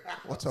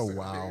a absolute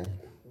wow.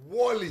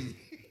 Wally.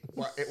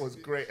 But it was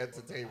great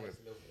entertainment.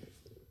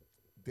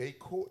 They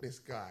caught this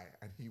guy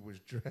and he was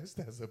dressed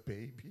as a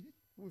baby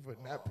with a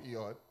nappy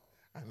on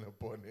and a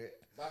bonnet.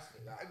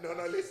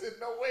 No,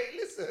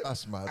 listen.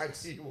 That's mad. And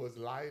he was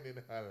lying in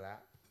her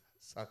lap,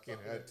 sucking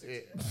her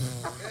tit. And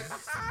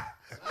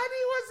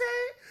he was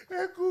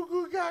saying, goo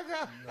goo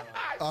gaga.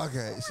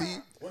 Okay, see,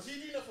 Was he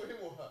doing that for him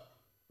or her?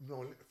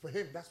 No, for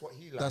him, that's what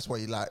he liked. that's what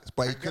he likes,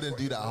 but he And guess couldn't what?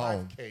 do that His at wife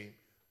home. Came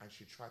and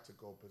she tried to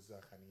go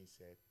berserk, and he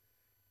said,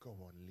 "Go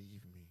on,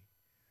 leave me.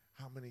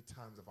 How many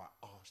times have I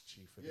asked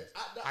you for this?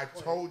 at that I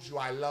point, told you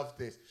I love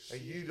this, and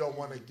you don't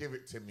want to give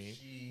it to me."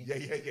 Yeah.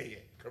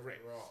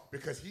 Correct. Right.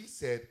 Because he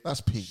said,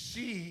 That's peak.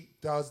 She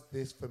does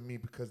this for me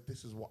because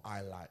this is what I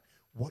like.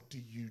 What do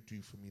you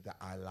do for me that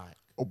I like?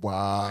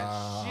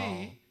 Wow.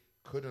 And she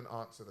couldn't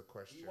answer the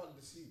question. He won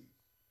the series.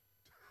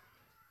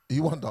 He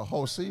won the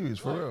whole series,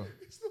 for real.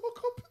 It's not a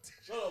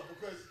competition. No,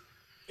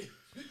 because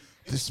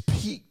This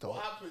peak, though.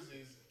 what happens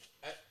is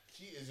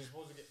cheaters are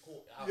supposed to get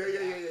caught.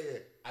 Yeah.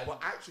 And But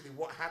actually,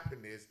 what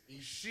happened is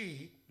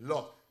she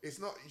lost. It's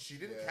not. She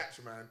didn't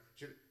catch man.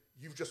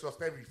 You've just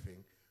lost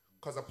everything.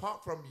 Because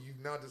apart from you've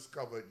now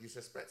discovered, you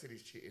suspected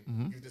he's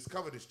cheating. You've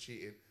discovered he's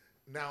cheating.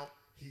 Now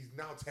he's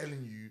now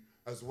telling you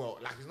as well.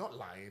 Like, he's not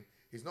lying.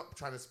 He's not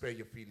trying to spare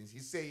your feelings.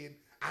 He's saying,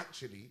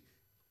 actually,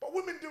 but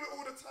women do it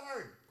all the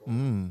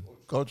time.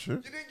 Got you.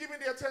 You didn't give me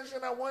the attention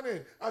I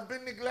wanted. I've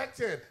been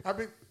neglected.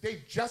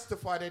 They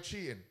justify their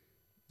cheating.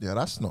 Yeah,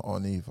 that's not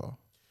on either.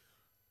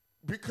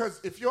 Because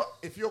if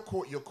you're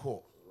caught, you're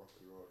caught.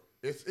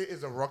 It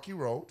is a rocky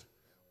road,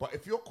 but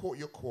if you're caught,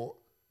 you're caught.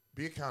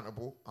 Be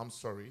accountable. I'm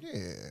sorry.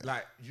 Yeah.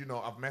 Like,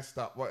 I've messed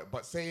up.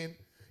 But saying,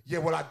 yeah,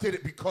 well, I did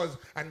it because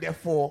and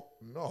therefore,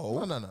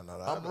 no. No.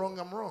 I'm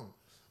wrong.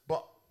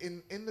 But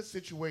in the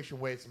situation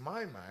where it's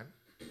my man,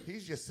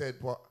 he's just said,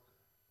 "What?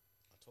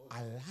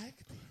 I like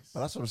this."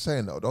 But that's what I'm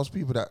saying, though. Those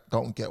people that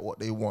don't get what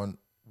they want,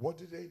 What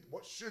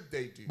should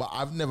they do? but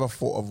I've never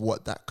thought of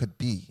what that could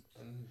be.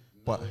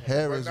 But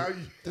here But is now you,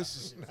 this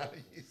is now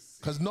you see.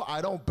 because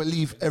I don't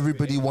believe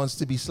everybody wants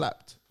to be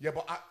slapped. Yeah,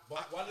 but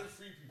one of the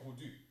three people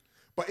do.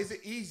 but is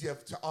it easier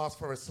to ask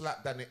for a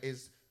slap than it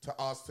is to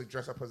ask to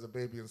dress up as a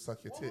baby and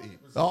suck your titty?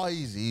 Oh,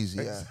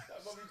 easy, yeah. That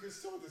man, we can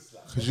sell this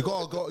slap. Because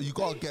you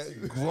gotta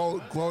get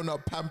grown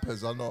up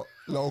Pampers are not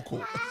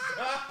local.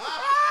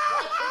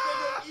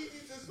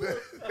 You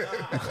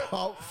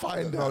can't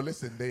find No, them.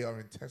 listen, they are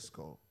in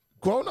Tesco.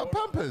 Grown up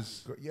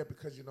Pampers. Yeah,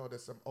 because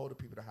there's some older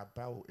people that have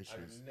bowel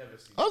issues. Never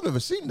seen. I've never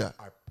seen that.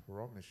 I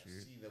promise you.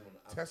 See them on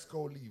the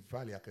Tesco Lee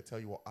Valley, I can tell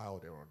you what aisle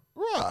they're on.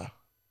 Right.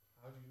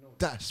 How do you know?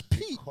 That's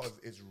peak. Because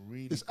it's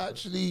really It's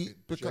actually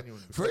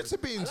genuine. for it to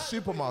be in What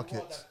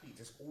supermarkets. that beat,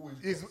 it's always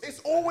It's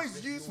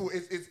always useful.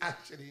 It's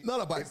actually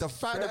No, but it's the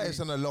fact that very- it's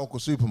in a local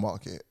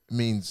supermarket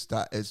means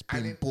that it's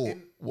And been in- bought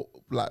in-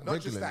 like not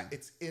just regularly. that,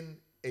 it's in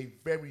a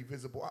very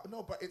visible.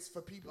 No, but it's for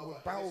people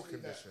with bowel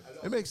conditions.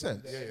 It makes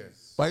sense. Yeah.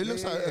 But it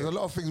looks like yeah. there's a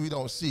lot of things we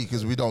don't see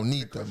because we don't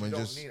need Because them. you And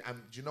don't just need. And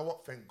do you know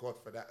what? Thank God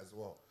for that as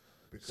well.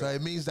 Because so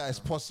it means that it's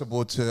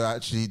possible to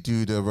actually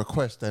do the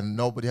request and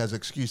nobody has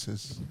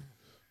excuses.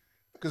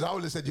 Because I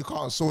would have said you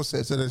can't source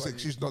it, so there's an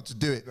excuse not to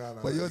do it. No,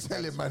 but you're it's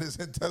telling man it's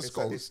in it's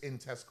Tesco's. in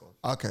Tesco.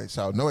 Okay,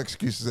 so no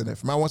excuses in it.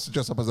 If man wants to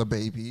dress up as a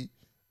baby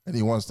and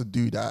he wants to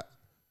do that,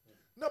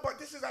 No, but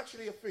this is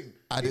actually a thing.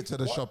 Add it to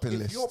the shopping if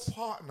list. your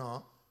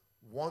partner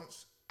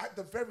wants, at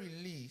the very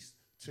least,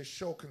 to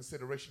show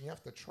consideration, you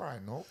have to try,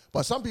 no?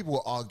 but some people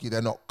will argue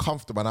they're not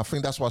comfortable, and I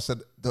think that's why I said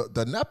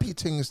the nappy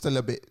thing is still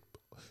a bit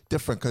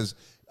different because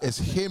it's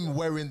him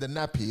wearing the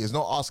nappy. It's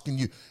not asking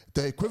you.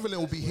 The equivalent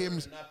will be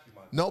him.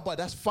 No, but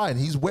that's fine.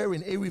 He's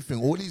wearing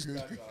everything. All these,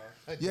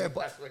 yeah,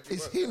 but That's what you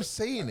it's want. him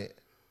saying it.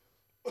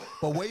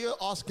 But when you're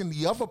asking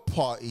the other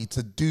party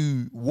to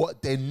do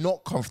what they're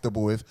not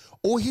comfortable with,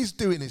 all he's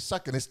doing is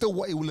sucking. It's still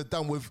what he would have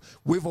done with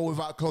or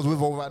without clothes,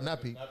 with or without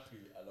nappy.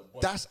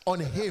 That's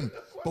on him.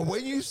 But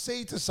when you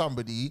say to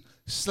somebody,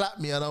 slap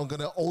me and I'm going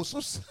to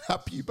also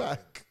slap you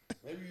back.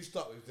 Maybe you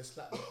start with just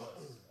slap me first,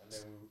 and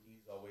then we'll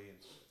ease our way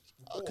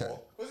in. Okay.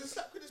 Because the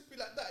slap could just be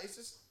like that. It's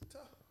just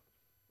tough.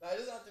 Like, it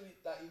doesn't have to be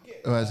that you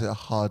get. Or is it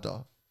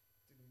harder?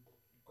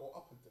 Go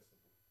up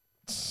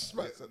a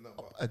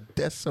decibel. A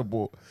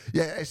decibel.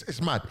 Yeah,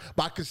 it's mad.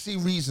 But I can see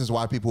reasons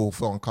why people will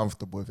feel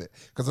uncomfortable with it.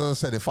 Because as I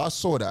said, if I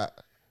saw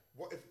that,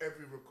 What if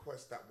every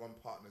request that one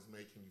partner's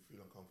making you feel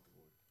uncomfortable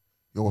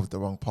with? you're with the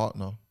wrong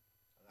partner.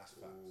 That's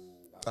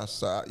facts.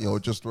 That's you're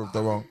just with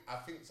the wrong. I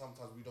think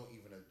sometimes we don't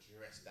even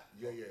address that.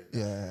 Yeah.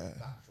 Yeah,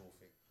 The actual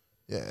thing.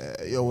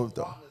 yeah, you're with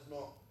the. Partner's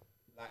not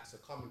like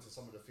succumbing to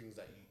some of the things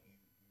that you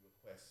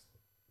request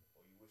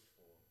or you wish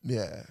for.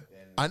 Yeah,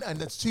 Then and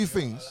there's two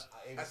things.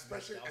 I aim to make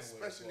Especially the other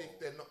way as if well.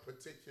 they're not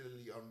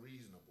particularly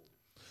unreasonable.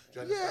 Do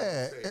you understand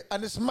Yeah, what I'm saying?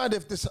 and it's mad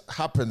if this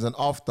happens and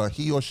after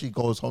he or she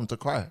goes home to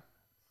cry.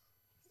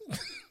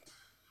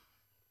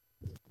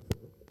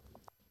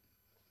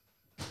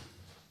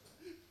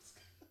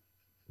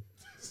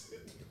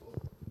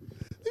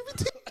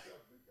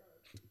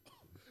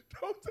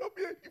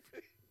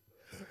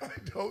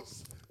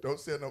 Don't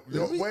say no.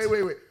 Let me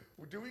Wait.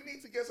 Do we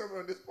need to get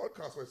someone on this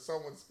podcast where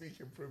someone's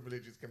speaking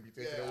privileges can be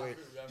taken away?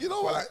 You know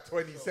for what? like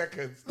 20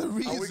 seconds. The And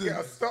we reason- get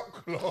a stop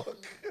clock.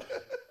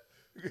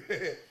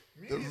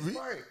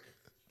 Mike.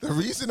 The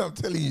reason I'm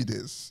telling you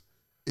this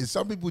is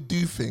some people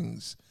do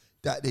things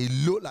that they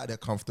look like they're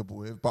comfortable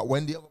with, but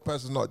when the other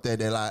person's not there,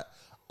 they're like,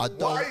 I don't.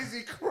 Why is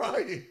he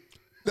crying?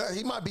 No,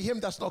 he might be him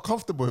that's not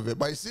comfortable with it,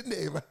 but he's sitting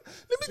there. Man.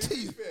 Let me tell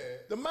you, fair,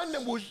 the man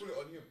then was, Put it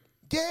on him.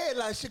 yeah,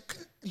 like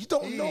you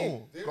don't He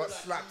know. got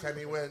slapped and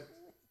he went.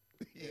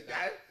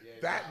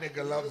 That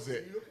nigga loves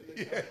it.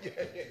 Yeah,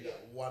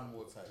 one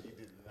more time. He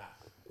did that.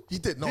 He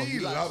did no. He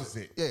likes loves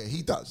it. Yeah,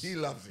 he does. He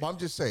loves it. But I'm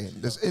just saying,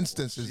 there's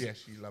instances. Yeah,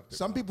 she loved it.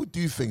 Some people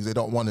do things they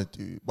don't want to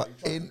do, but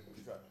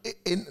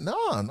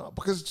no,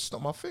 because it's just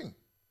not my thing.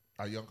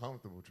 Are you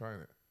uncomfortable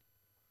trying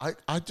it?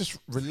 I just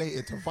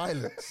related to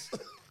violence.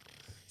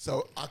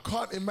 So I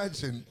can't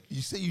imagine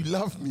you say you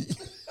love me.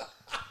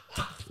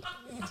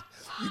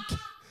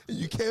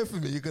 you care for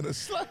me, you're going to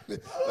slap me.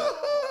 Like,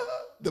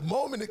 the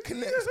moment it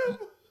connects,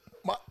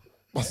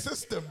 my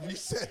system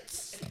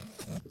resets.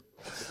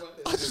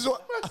 I just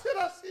want,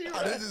 and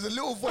then there's a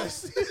little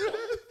voice.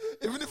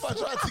 Even if I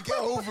try to get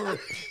over it,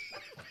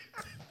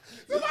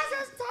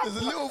 there's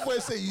a little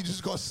voice saying you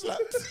just got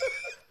slapped.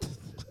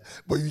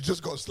 But you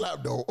just got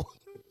slapped though.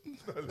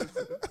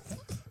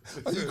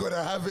 Are you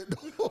gonna have it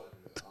though?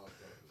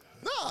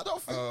 No, I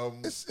don't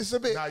think it's a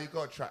bit. Nah, you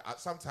gotta try.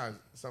 Sometimes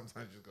you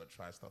just gotta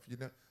try stuff. You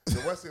know, the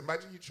worst.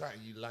 Imagine you try it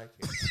and you like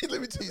it.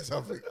 Let me tell you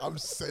something. I'm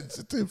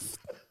sensitive.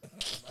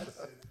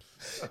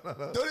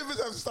 Don't even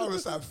have to start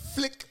with that.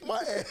 Flick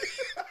my head,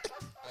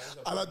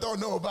 and I don't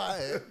know about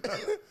it.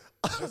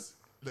 Just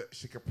look,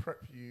 she can prep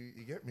you.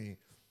 You get me?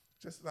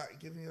 Just like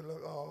giving you a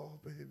look. Oh,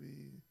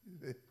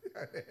 baby.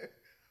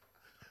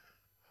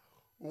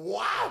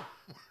 Wow.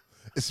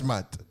 It's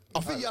mad. I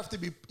think you have to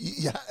be.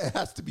 Yeah, it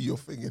has to be your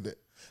thing, innit?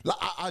 Like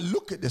I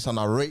look at this and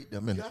I rate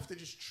them, You innit? have to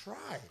just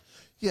try.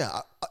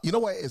 Yeah, you know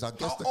what it is. I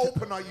guess How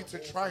open are you to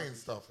trying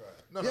stuff?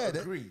 No, Yeah,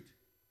 agreed.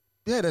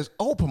 yeah, there's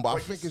open, but I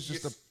But think it's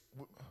just a.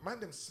 man.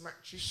 Them smack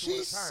cheeks She all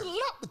the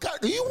time.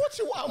 slapped. Are you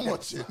watching what I'm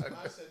watching?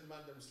 I said man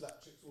them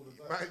slap chicks all the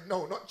time. Man,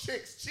 no, not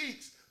chicks,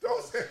 cheeks.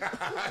 Don't say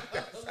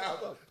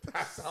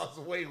that. Sounds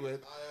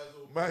wayward.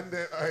 Man,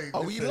 hey,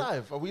 Are we listen.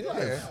 live? Are we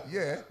live?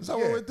 Yeah. Is that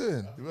what we're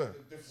doing? Yeah.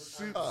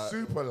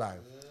 Super live.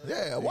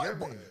 Yeah. get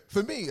me?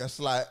 For me, it's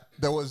like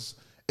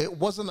it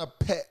wasn't a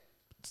pet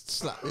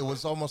slap. It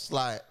was almost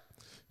like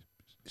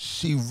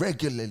she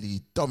regularly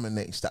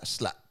dominates that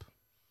slap,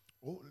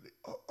 Well,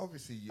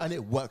 obviously, and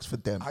it works for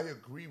them. I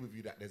agree with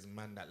you that there's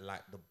men that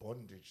like the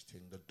bondage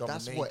thing, the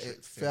That's dominatrix what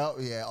it thing. felt.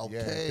 Yeah.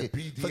 Okay.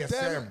 the For them,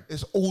 BDSM.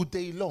 it's all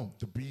day long.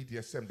 The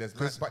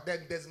BDSM. But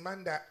then there's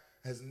man that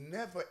has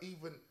never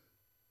even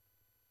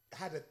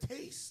had a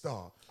taster,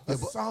 a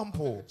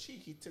sample.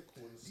 Cheeky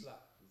tickle and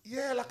slap.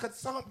 Yeah, like a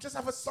sample. Just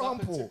have a Slap and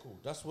sample. tickle.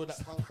 That's where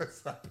that comes from.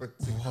 Slap and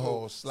tickle.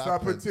 Whoa,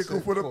 Slap and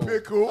tickle for the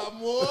pickle.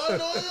 Come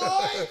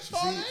on,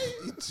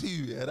 See, you too,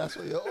 yeah, that's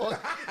what you're on.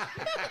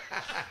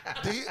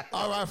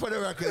 All right, for the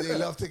record, they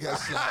love to get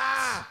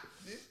slapped.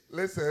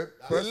 Listen,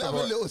 They first love of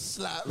a all, little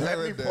slap. let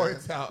here me and there.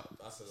 point out,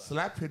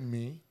 slapping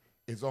me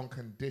is on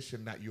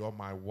condition that you are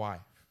my wife.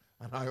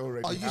 And I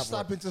already Are you have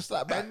slapping one. to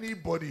slap back?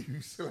 Anybody who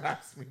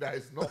slaps me that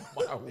is not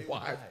my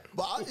wife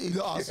But you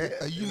lot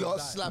are you lot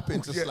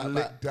slapping to get slap back?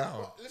 licked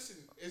down. Listen,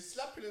 is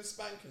slapping and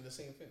spanking the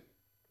same thing?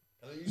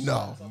 Can I use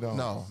No, slap?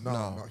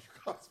 no. You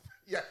can't.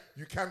 Yeah,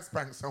 you can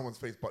spank someone's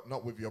face, but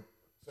not with your.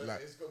 So Like,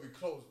 it's got to be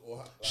closed or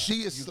like,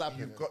 She is slapping.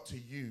 you've him. got to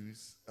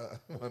use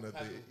one of the.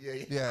 Paddle. Yeah.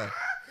 Yeah.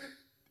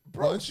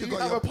 Bro, Once do you you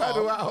got have your a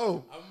paddle palm- at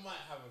home? I might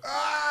have a.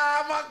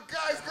 Ah, my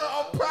guy's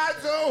got a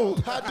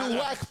paddle. Paddle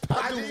whack,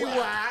 paddle Paddy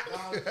whack.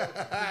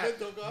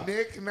 whack.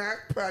 Knick knack,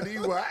 paddy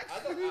whack. I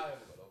haven't got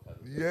no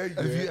paddle. Yeah,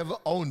 yeah. Have you ever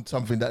owned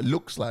something that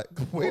looks like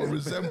Wait a or minute,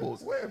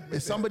 resembles? wait a minute.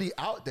 There's somebody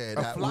out there a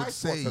that fly would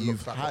say spotter you've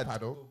looks like had. a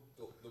paddle.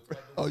 The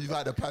paddle Oh, you've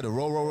had a paddle.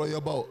 Roll your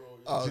boat.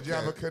 Oh, Did you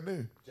have a okay.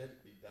 canoe?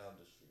 gently down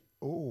the street.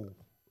 Oh,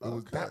 it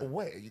was that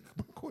wet. You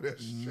could call it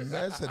a stream.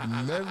 That's a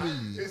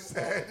memory.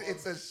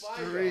 It's a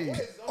stream.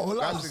 All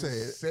I'm That's saying,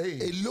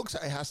 insane. it looks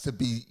like it has to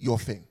be your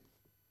thing.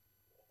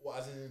 What,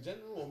 as in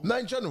general? Or Not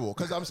in general,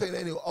 because I'm saying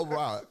anyway. Oh,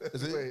 right.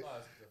 Is it? Wait,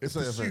 It's if the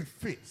not your shoe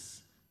thing.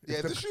 fits. Yeah,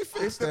 If the shoe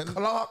fits, If the then-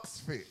 Clarks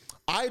fit.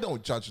 I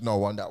don't judge no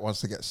one that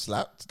wants to get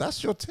slapped.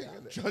 That's your thing,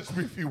 innit? Judge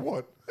me if you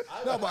want. No, but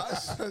I don't want to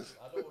get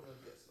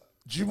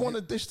slapped. do you want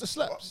to dish the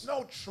slaps?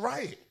 No, try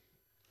it.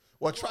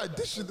 Well, try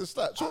dishing the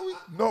slaps. What we-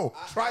 No,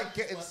 try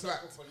getting My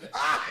slapped. knuckle for next.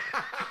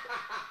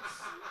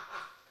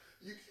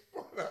 You,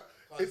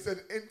 it's an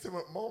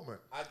intimate moment.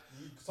 That's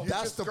You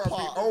just the gotta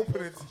part. Be open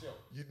to,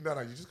 you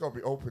just gotta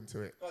be open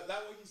to it. Like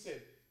what he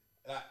said,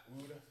 like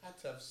we would have had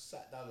to have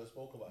sat down and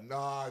spoke about it.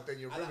 Nah, then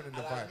you're ruining the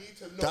And I vibe. need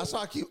to know That's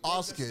why I keep when the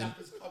asking, slap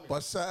is coming.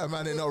 but certain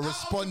man are not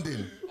responding.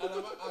 And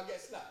I'll get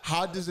slapped.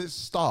 How does it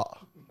start?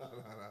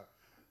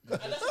 And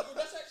that's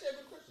actually a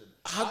good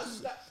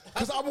question.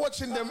 Because I'm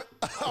watching them.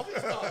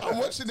 I'm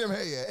watching them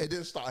here. Yeah, it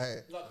didn't start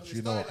here. Like, 'cause Do you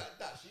it know started what? like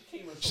that. She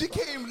came and She showed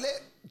came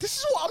lit This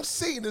is what I'm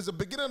saying. There's a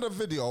beginning of the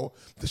video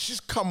that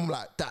she's come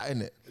like that,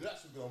 innit?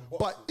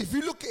 But if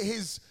you look at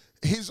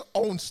his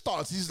own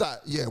stance, he's like,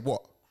 yeah,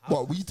 what?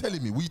 What were you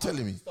telling me? What are you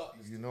telling me?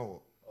 You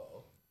know.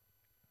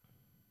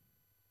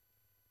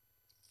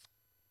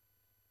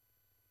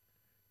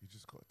 You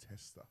just got to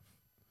test stuff.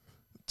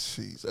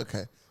 Jeez,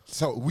 okay.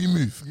 So we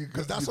move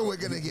because that's what we're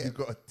gonna get. You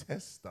got to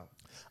test stuff.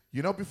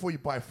 You know, before you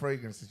buy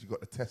fragrances, you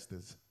got the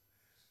testers.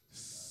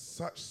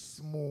 Such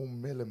small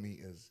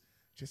millimeters.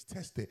 Just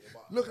test it.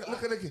 Look at it.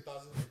 Doesn't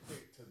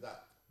equate to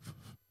that.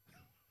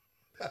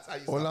 That's how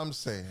you All start. I'm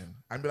saying.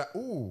 And be like,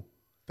 ooh,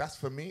 that's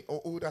for me,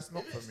 or ooh, that's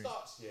not If for it me.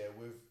 starts here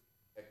with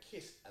a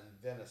kiss and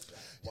then a slap.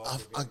 while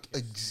I've, you're I,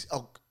 getting kissed,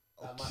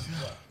 that might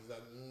work. Is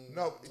that,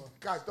 No,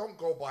 guys, don't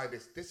go by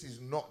this. This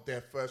is not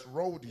their first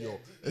rodeo.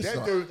 It's They're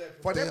not. doing,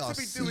 for They them are to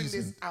be doing this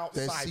seasoned. They're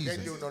outside, they're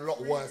seasoned. doing a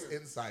lot worse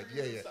inside.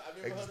 Yeah, yeah. Have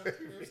you ever heard of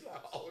premium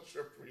slaps?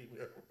 Ultra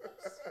premium.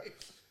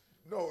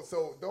 No,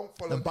 so don't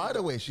follow. and by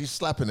the way, she's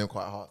slapping him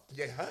quite hard.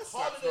 yeah, her slap's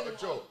Harder not than a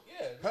joke.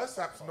 Yeah, Her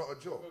slap's not a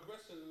joke.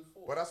 Aggression and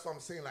force. But that's what I'm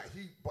saying. Like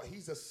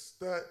he's a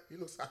sturdy. He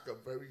looks like a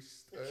very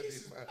sturdy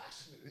Kiss is man.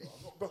 passionate, bro.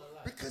 I'm not But gonna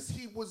lie. because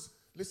he was,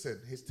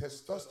 listen, his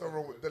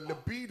testosterone, the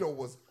libido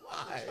was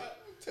high.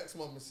 Text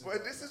my missus.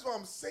 But this is what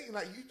I'm saying.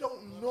 Like you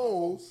don't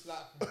know.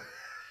 Slap.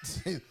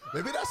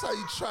 Maybe that's how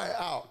you try it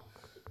out.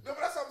 No,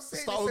 but that's what I'm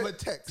saying. Start He with said, a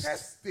text.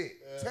 Test it.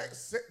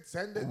 Text.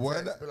 Send a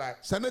When, text. Be like,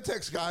 send a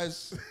text,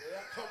 guys.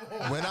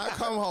 Come on. When I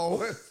come home,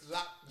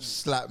 Slap me.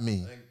 slap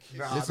me. And kiss.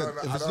 nah, Listen, I don't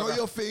know- if I it's don't not know-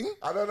 your thing,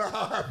 I don't know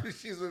how happy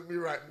she's with me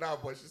right now,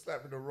 but she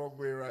slapped me the wrong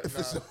way right if now.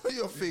 it's not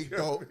your thing, get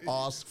don't me?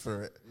 ask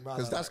for it No,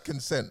 because no, that's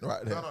consent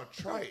right there. No,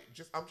 try it.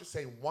 I'm just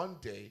saying, one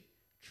day,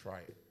 try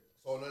it.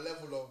 So on a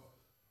level of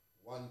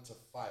 1 to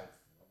 5,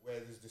 where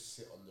does this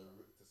sit on the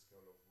Richter scale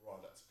of raw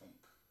that's peak?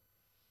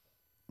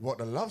 What,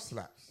 the love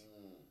slaps?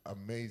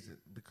 Amazing,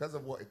 because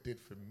of what it did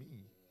for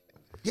me.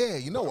 Yeah,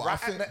 you know what? I Right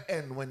think at the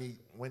end, when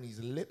he's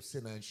lips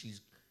in her and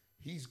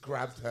he's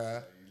grabbed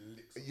her.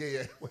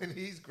 Yeah. When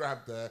he's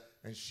grabbed her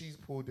and she's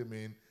pulled him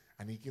in,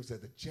 and he gives her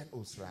the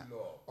gentle slap.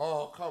 No.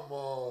 Oh, come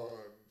on.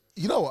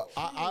 you know what?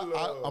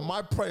 I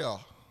my prayer.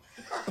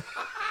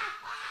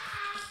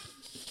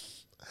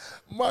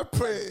 My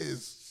prayer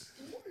is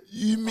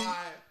you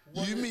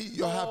meet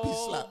your happy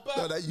slap.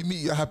 No, that you meet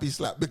your happy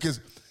slap because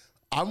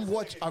I've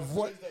watched.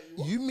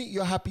 You meet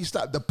your happy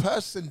slap. The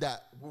person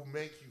that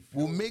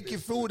Will make you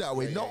feel that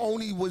way. Not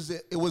only was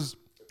it was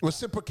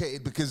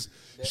reciprocated because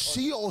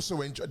she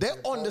also enjoyed. They're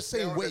on the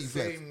same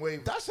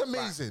wavelength. That's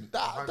amazing.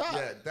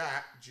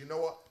 That. Do you know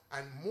what?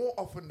 And more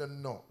often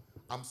than not,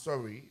 I'm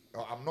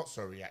not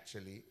sorry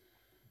actually.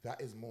 That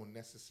is more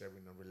necessary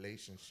in a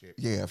relationship.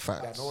 Yeah,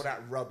 facts. Than all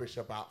that rubbish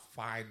about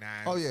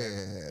finance. Oh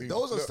yeah.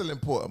 Those are still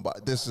important,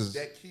 but this is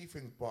They're key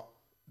things, but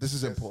this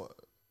is important.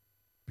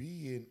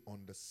 being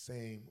on the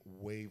same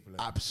wavelength.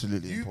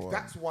 Absolutely important.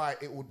 That's why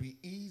it would be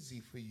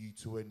easy for you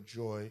to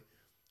enjoy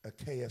a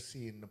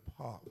KFC in the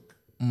park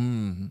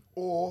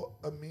or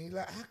a meal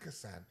at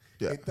Hakkasan.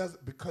 Yeah. It does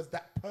because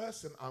that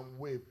person I'm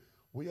with,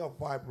 we are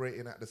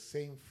vibrating at the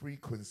same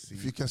frequency.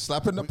 If you can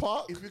slap in the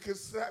park, If you can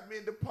slap me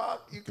in the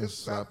park, you can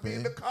slap slap me in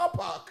me. the car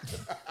park.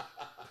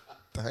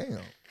 damn.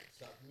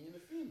 Slap me in the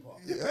theme park.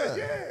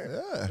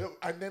 Yeah.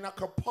 And then I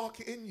can park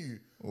it in you.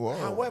 Whoa.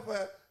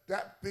 However,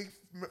 that big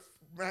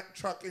Mack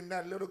truck in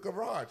that little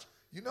garage,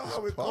 you know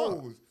how it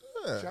park. goes.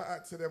 Yeah. Shout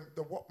out to them,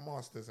 the What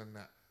Masters and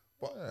that.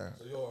 But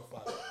So you're a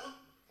 5.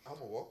 I'm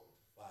a what?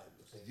 5.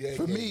 You're saying.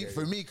 Yeah,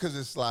 For me, because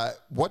it's like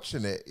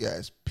watching it. Yeah,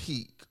 it's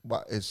peak,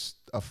 but it's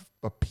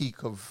a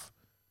peak of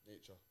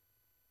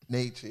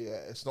nature. Yeah,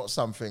 it's not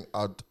something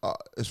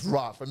it's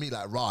raw for me.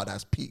 Like raw,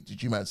 that's peak.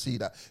 Did you man see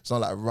that? It's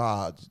not like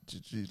raw.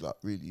 Did you like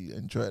really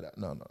enjoy that?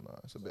 No.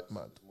 It's a bit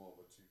mad.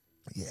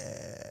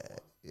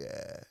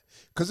 Yeah.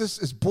 Because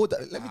it's bored.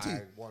 Let me tell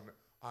you.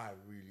 I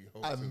really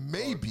hope. And to God,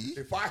 maybe-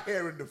 if I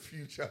hear in the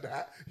future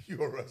that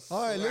you're a All right,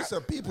 slap-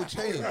 listen, people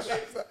change. I thought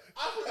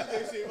you were going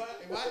to say, if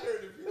I hear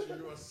in the future,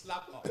 you're a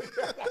slapper. That's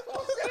what I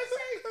was gonna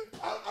say.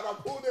 And I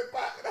pulled it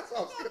back. That's what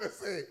I was gonna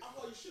say. I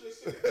thought you should have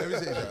said it. Let me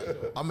tell you,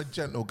 that. I'm a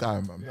gentle guy,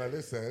 man. Now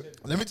listen.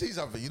 Let me tell you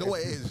something. You know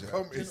what it is? Yeah?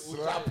 Come in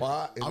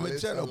slapper. in I'm a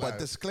this gentle, but life.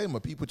 disclaimer: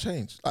 people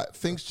change. Like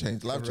things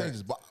change, life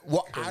changes. But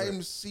what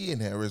I'm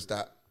seeing here is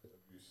that,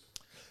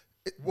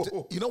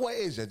 Whoa. you know what it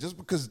is? Yeah, just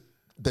because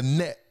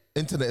the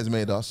internet has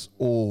made us,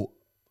 or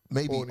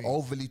maybe Horny.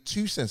 overly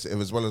too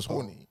sensitive as well as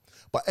horny.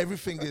 But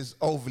everything is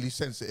overly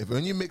sensitive.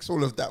 When you mix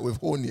all of that with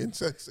horny and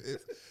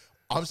sensitive,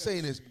 I'm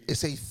saying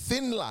it's a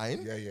thin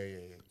line Yeah.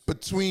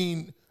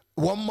 between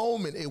one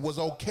moment it was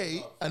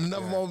okay and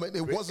another moment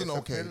it wasn't It's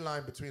okay. a thin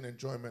line between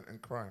enjoyment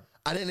and crime.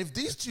 And then if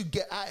these two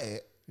get at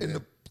it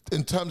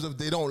in terms of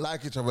they don't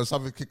like each other,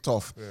 something kicked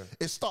off,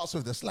 it starts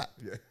with the slap.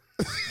 Yeah.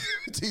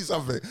 See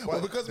something.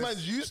 But because this-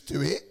 man's used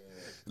to it,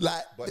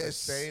 like But the there's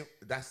same,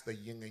 that's the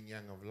yin and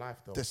yang of life,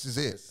 though. This is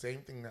it. The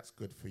same thing that's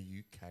good for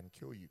you can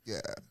kill you. Yeah.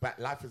 But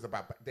life is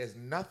about, there's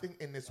nothing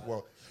in this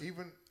world.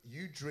 Even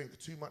you drink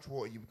too much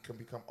water, you can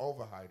become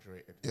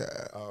overhydrated. Yeah.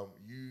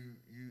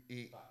 You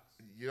eat,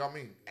 you know what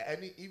I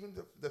mean? Even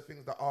the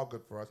things that are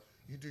good for us,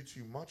 you do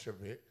too much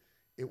of it,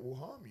 it will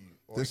harm you.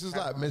 Or This it is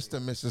can like harm you. Mr.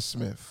 and Mrs.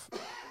 Smith,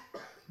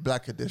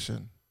 Black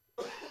Edition.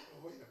 Wait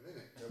a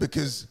minute.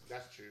 Because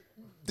That's true.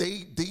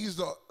 these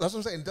are, that's what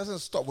I'm saying. It doesn't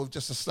stop with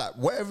just a slap.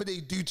 Whatever they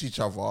do to each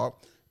other,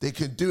 they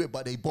can do it,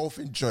 but they both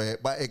enjoy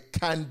it. But it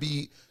can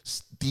be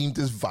deemed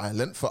as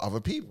violent for other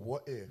people.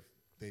 What if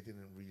they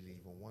didn't really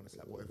even want to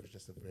slap? What if it's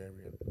just a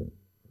variant?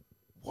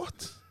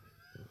 What?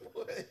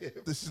 What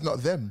if This is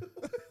not them.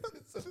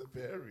 it's a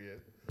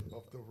variant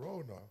of the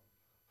Rona?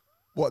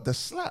 What, the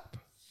slap?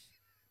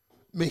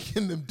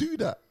 Making them do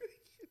that?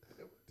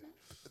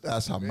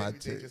 That's how Maybe mad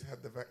they it. just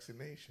had the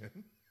vaccination.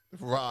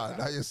 Right,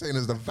 now you're saying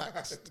it's the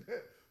vax.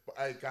 But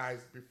hey, guys,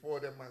 before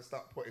them man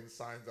start putting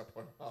signs up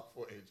on our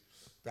footage,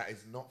 that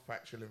is not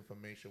factual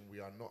information. We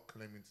are not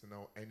claiming to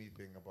know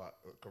anything about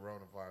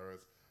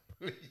coronavirus.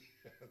 Please,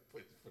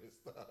 please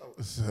stop.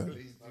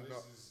 Please do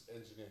not. This is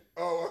engineer.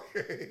 Oh,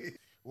 okay.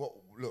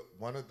 Well, look,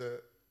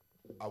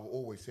 I will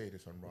always say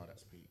this on Raw That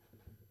Speak.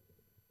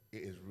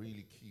 It is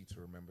really key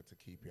to remember to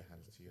keep your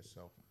hands to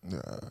yourself.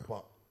 Yeah.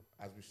 But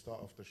as we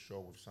start off the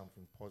show with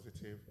something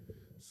positive,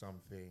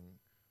 something,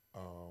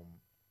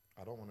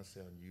 I don't want to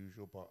say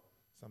unusual, but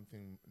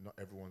something not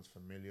everyone's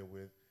familiar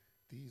with.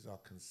 These are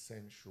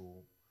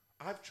consensual.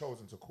 I've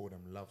chosen to call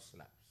them love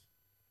slaps.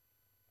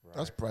 Right?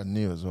 That's brand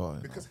new as well.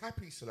 Because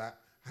happy slap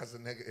has a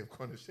negative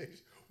connotation.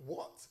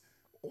 What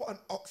an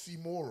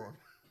oxymoron.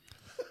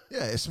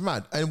 Yeah, it's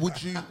mad. And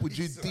would you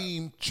Slap.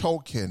 deem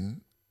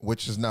choking,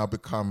 which has now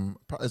become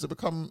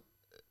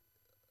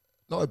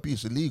not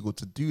abuse, illegal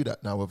to do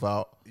that now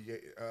without? Yeah,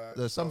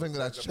 There's something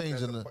that's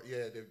changing the-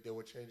 they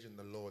were changing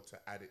the law to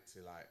add it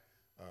to like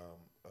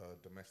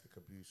domestic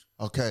abuse.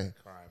 Okay.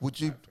 crime Would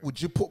you type thing. would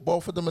you put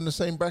both of them in the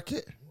same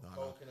bracket?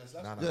 Choking and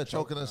slapping. Yeah,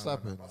 choking and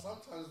slapping. But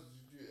sometimes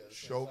you do it at the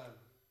same Choke. time.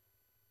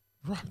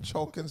 Right,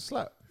 choke and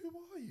slap. Who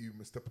are you,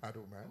 Mr.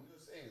 Paddleman? I'm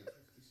just saying.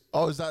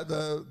 Oh, is that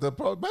the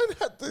bro? Man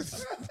had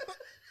this.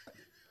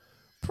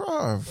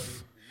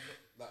 Bruv.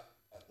 Like,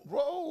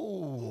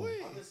 Bro.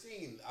 I'm just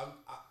saying.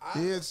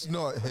 It's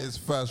not his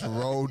first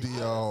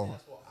rodeo.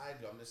 That's what I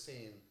do. I'm just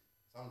saying.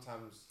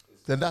 Sometimes.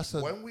 It's Then that's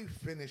a. When we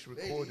finish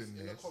recording ladies in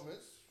the this,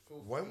 comments. Feel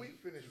when free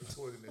we finish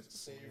recording this,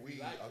 Say if we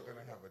you like are it or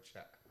gonna have a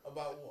chat.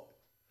 about what?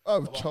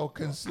 Oh, choke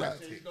and slap.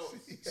 Change notes.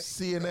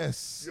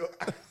 CNS. Your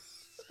Why are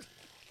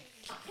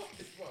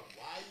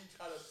you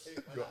trying to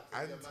take my Your life to be a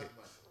antics.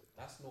 madman?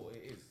 That's not what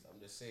it is. I'm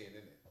just saying,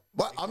 innit?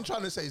 But I'm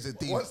trying to say is a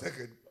deep. 1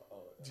 second.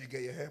 Do you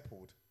get your hair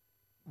pulled?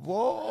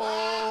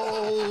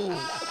 Whoa.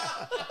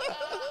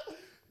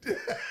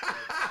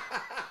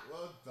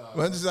 Well done.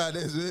 Man's like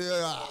this.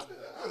 Yeah.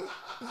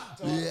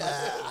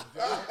 Yeah.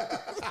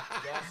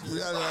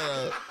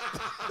 Yeah.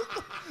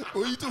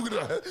 What are you talking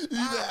about?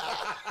 Yeah.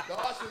 The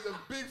ass is a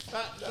big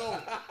fat no.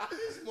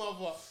 This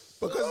mother.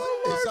 Because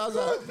it sounds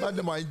like man,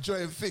 them are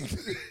enjoying things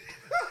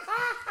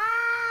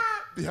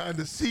behind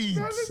the scenes.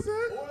 All I'm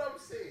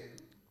saying,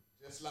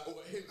 just like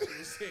what Hinton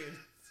was saying,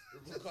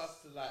 with regards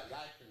to like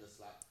liking the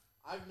slap,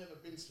 I've never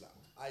been slapped.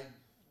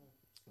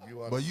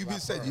 You are But the you've been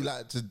said slapper. you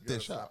like to You're the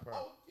dish out. slapper.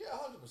 Oh yeah,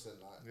 100%.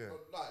 Yeah.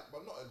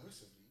 But not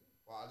aggressively.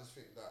 But I just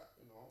think that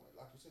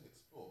like you said,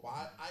 explore. But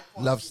I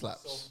can't Love see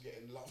slaps. myself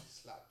getting love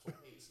slapped or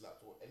hate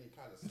slapped or any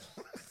kind of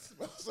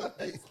slap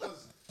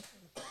because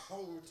I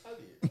will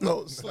retaliate.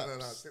 No, No,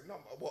 slaps. no.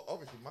 Well,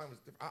 obviously mine was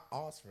different. I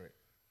asked for it.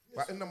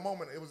 But in the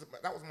moment,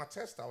 that was my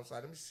test. I was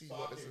like, let me see So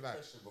what I'll this ask is you a like.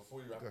 question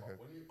before you wrap Go up. ahead.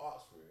 When you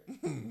asked for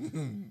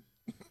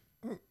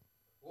it,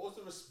 what was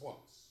the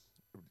response?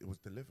 It was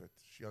delivered.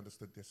 She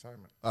understood the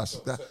assignment.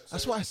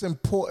 That's why it's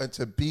important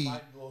to be.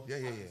 Like your Yeah.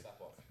 happy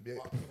slap off. Yeah.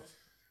 But-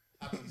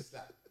 happy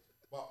slap.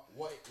 But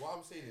what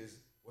I'm saying is,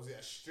 was it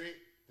a straight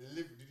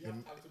delivery? Did you have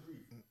time to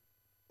breathe?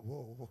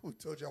 Whoa, who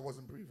told you I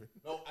wasn't breathing?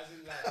 No, as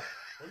in like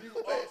when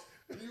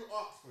you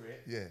asked for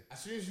it. Yeah. As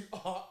soon as you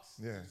asked,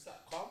 Yeah. did you start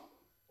come,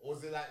 or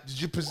was it like? Did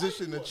you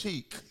position the Why you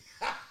cheek?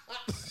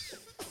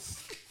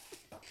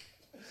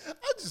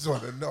 I just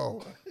want to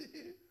know.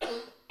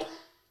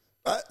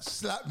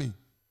 Slap me.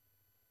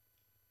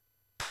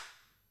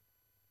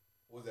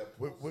 Was there?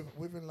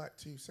 Within like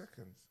 2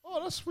 seconds.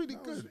 Oh, that's really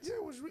That was- good. yeah,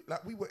 it was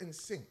like we were in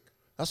sync.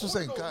 That's what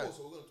I'm saying, guys.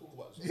 So we're gonna talk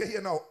about this. Yeah,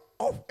 no.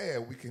 Off air,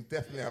 we can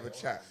definitely have a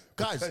chat.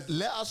 Guys, Because-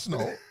 let us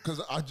know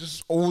because I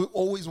just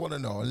always want to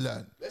know and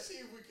learn. Let's see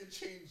if we can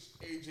change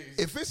AJ's.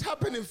 If it's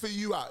happening for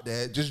you out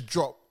there, just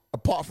drop.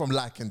 Apart from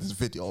liking this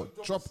video,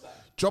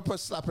 drop a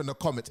slap in the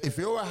comments. If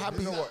you're a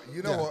happy,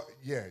 You know what?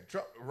 Yeah,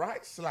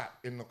 write slap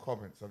in the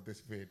comments of this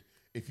vid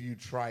if you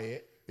try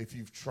it, if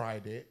you've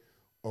tried it,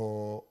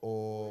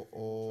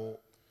 or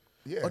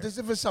yeah. Or there's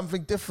even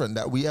something different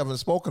that we haven't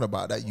spoken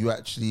about that you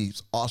actually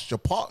asked your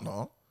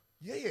partner.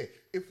 Yeah.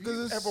 If 'Cause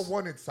you've it's- ever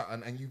wanted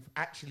something and you've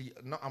actually,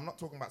 I'm not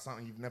talking about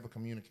something you've never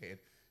communicated.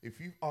 If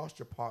you've asked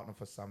your partner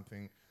for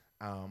something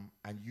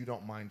and you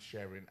don't mind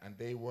sharing and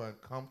they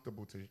weren't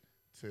comfortable to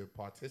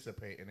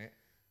participate in it,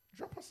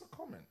 drop us a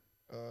comment.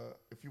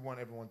 If you want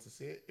everyone to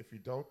see it. If you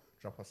don't,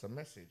 drop us a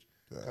message.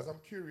 Because I'm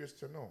curious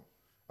to know.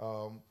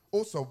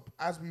 Also,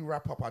 as we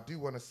wrap up, I do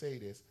want to say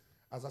this.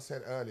 As I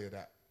said earlier,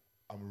 that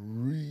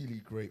I'm really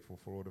grateful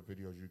for all the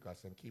videos you guys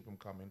send. Keep them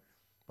coming.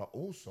 But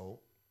also,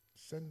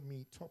 send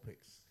me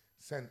topics.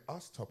 Send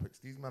us topics.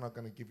 These men are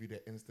going to give you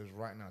their Instas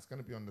right now. It's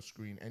going to be on the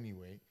screen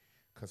anyway,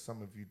 because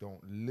some of you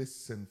don't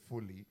listen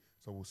fully,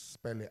 so we'll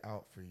spell it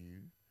out for you.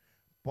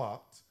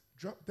 But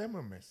drop them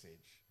a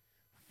message.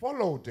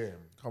 Follow them.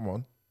 Come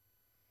on.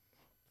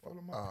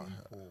 Follow my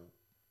people.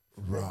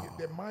 Rah.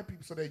 They're my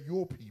people, so they're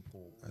your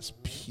people. That's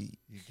peak.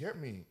 You get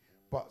me?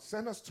 But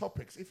send us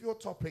topics. If your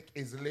topic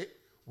is lit,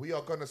 we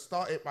are going to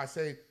start it by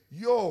saying,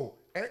 yo,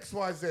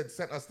 XYZ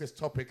sent us this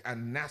topic,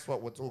 and that's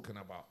what we're talking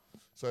about.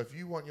 So if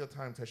you want your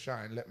time to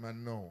shine, let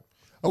man know.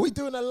 Are we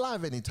doing a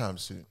live anytime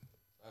soon?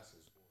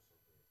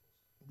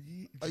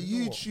 A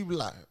YouTube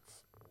live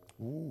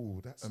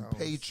Ooh, that and sounds...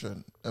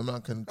 Patreon, and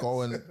man can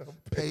go and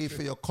pay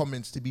for your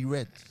comments to be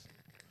read.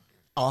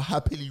 I'll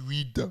happily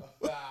read them.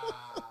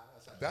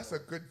 That's a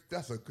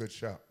good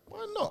shout.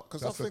 Why not?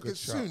 Because I That's a think good it's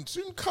shout.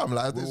 soon come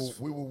like this.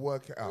 We will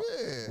work it out.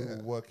 Yeah. We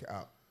will work it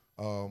out.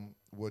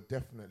 We're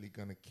definitely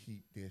going to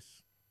keep this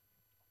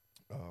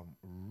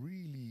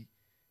really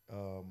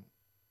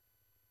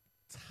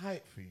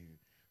tight for you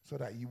so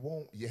that you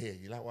won't... Yeah,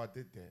 you like what I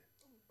did there?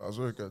 That was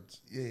very good.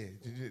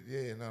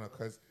 Yeah, no,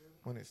 because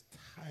when it's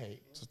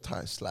tight... It's a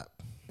tight slap.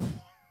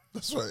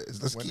 That's what it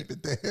is. Let's When keep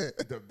it there.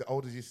 The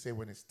older you say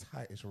when it's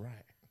tight, it's right.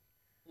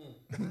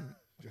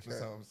 Just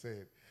that's how I'm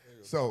saying.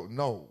 So,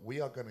 no, we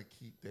are going to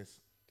keep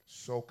this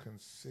so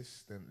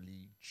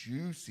consistently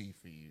juicy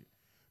for you.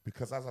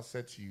 Because as I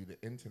said to you,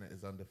 the internet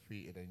is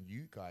undefeated, and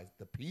you guys,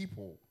 the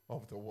people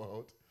of the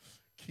world,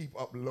 keep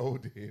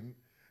uploading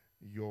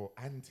your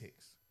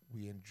antics.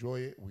 We enjoy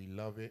it. We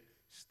love it.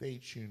 Stay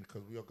tuned,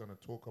 because we are going to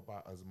talk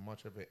about as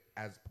much of it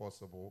as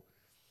possible.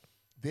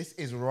 This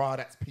is Raw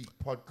That's Peak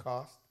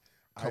Podcast.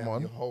 Come I am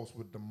on. your host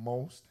with the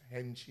most,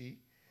 Henchy.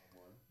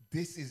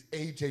 This is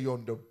AJ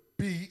on the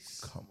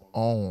beats. Come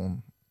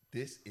on.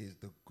 This is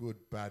the good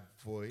bad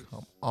voice.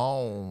 Come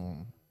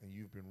on. And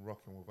you've been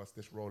rocking with us.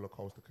 This roller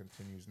coaster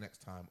continues next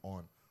time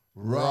on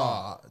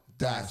Raw,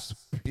 that's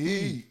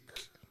peak.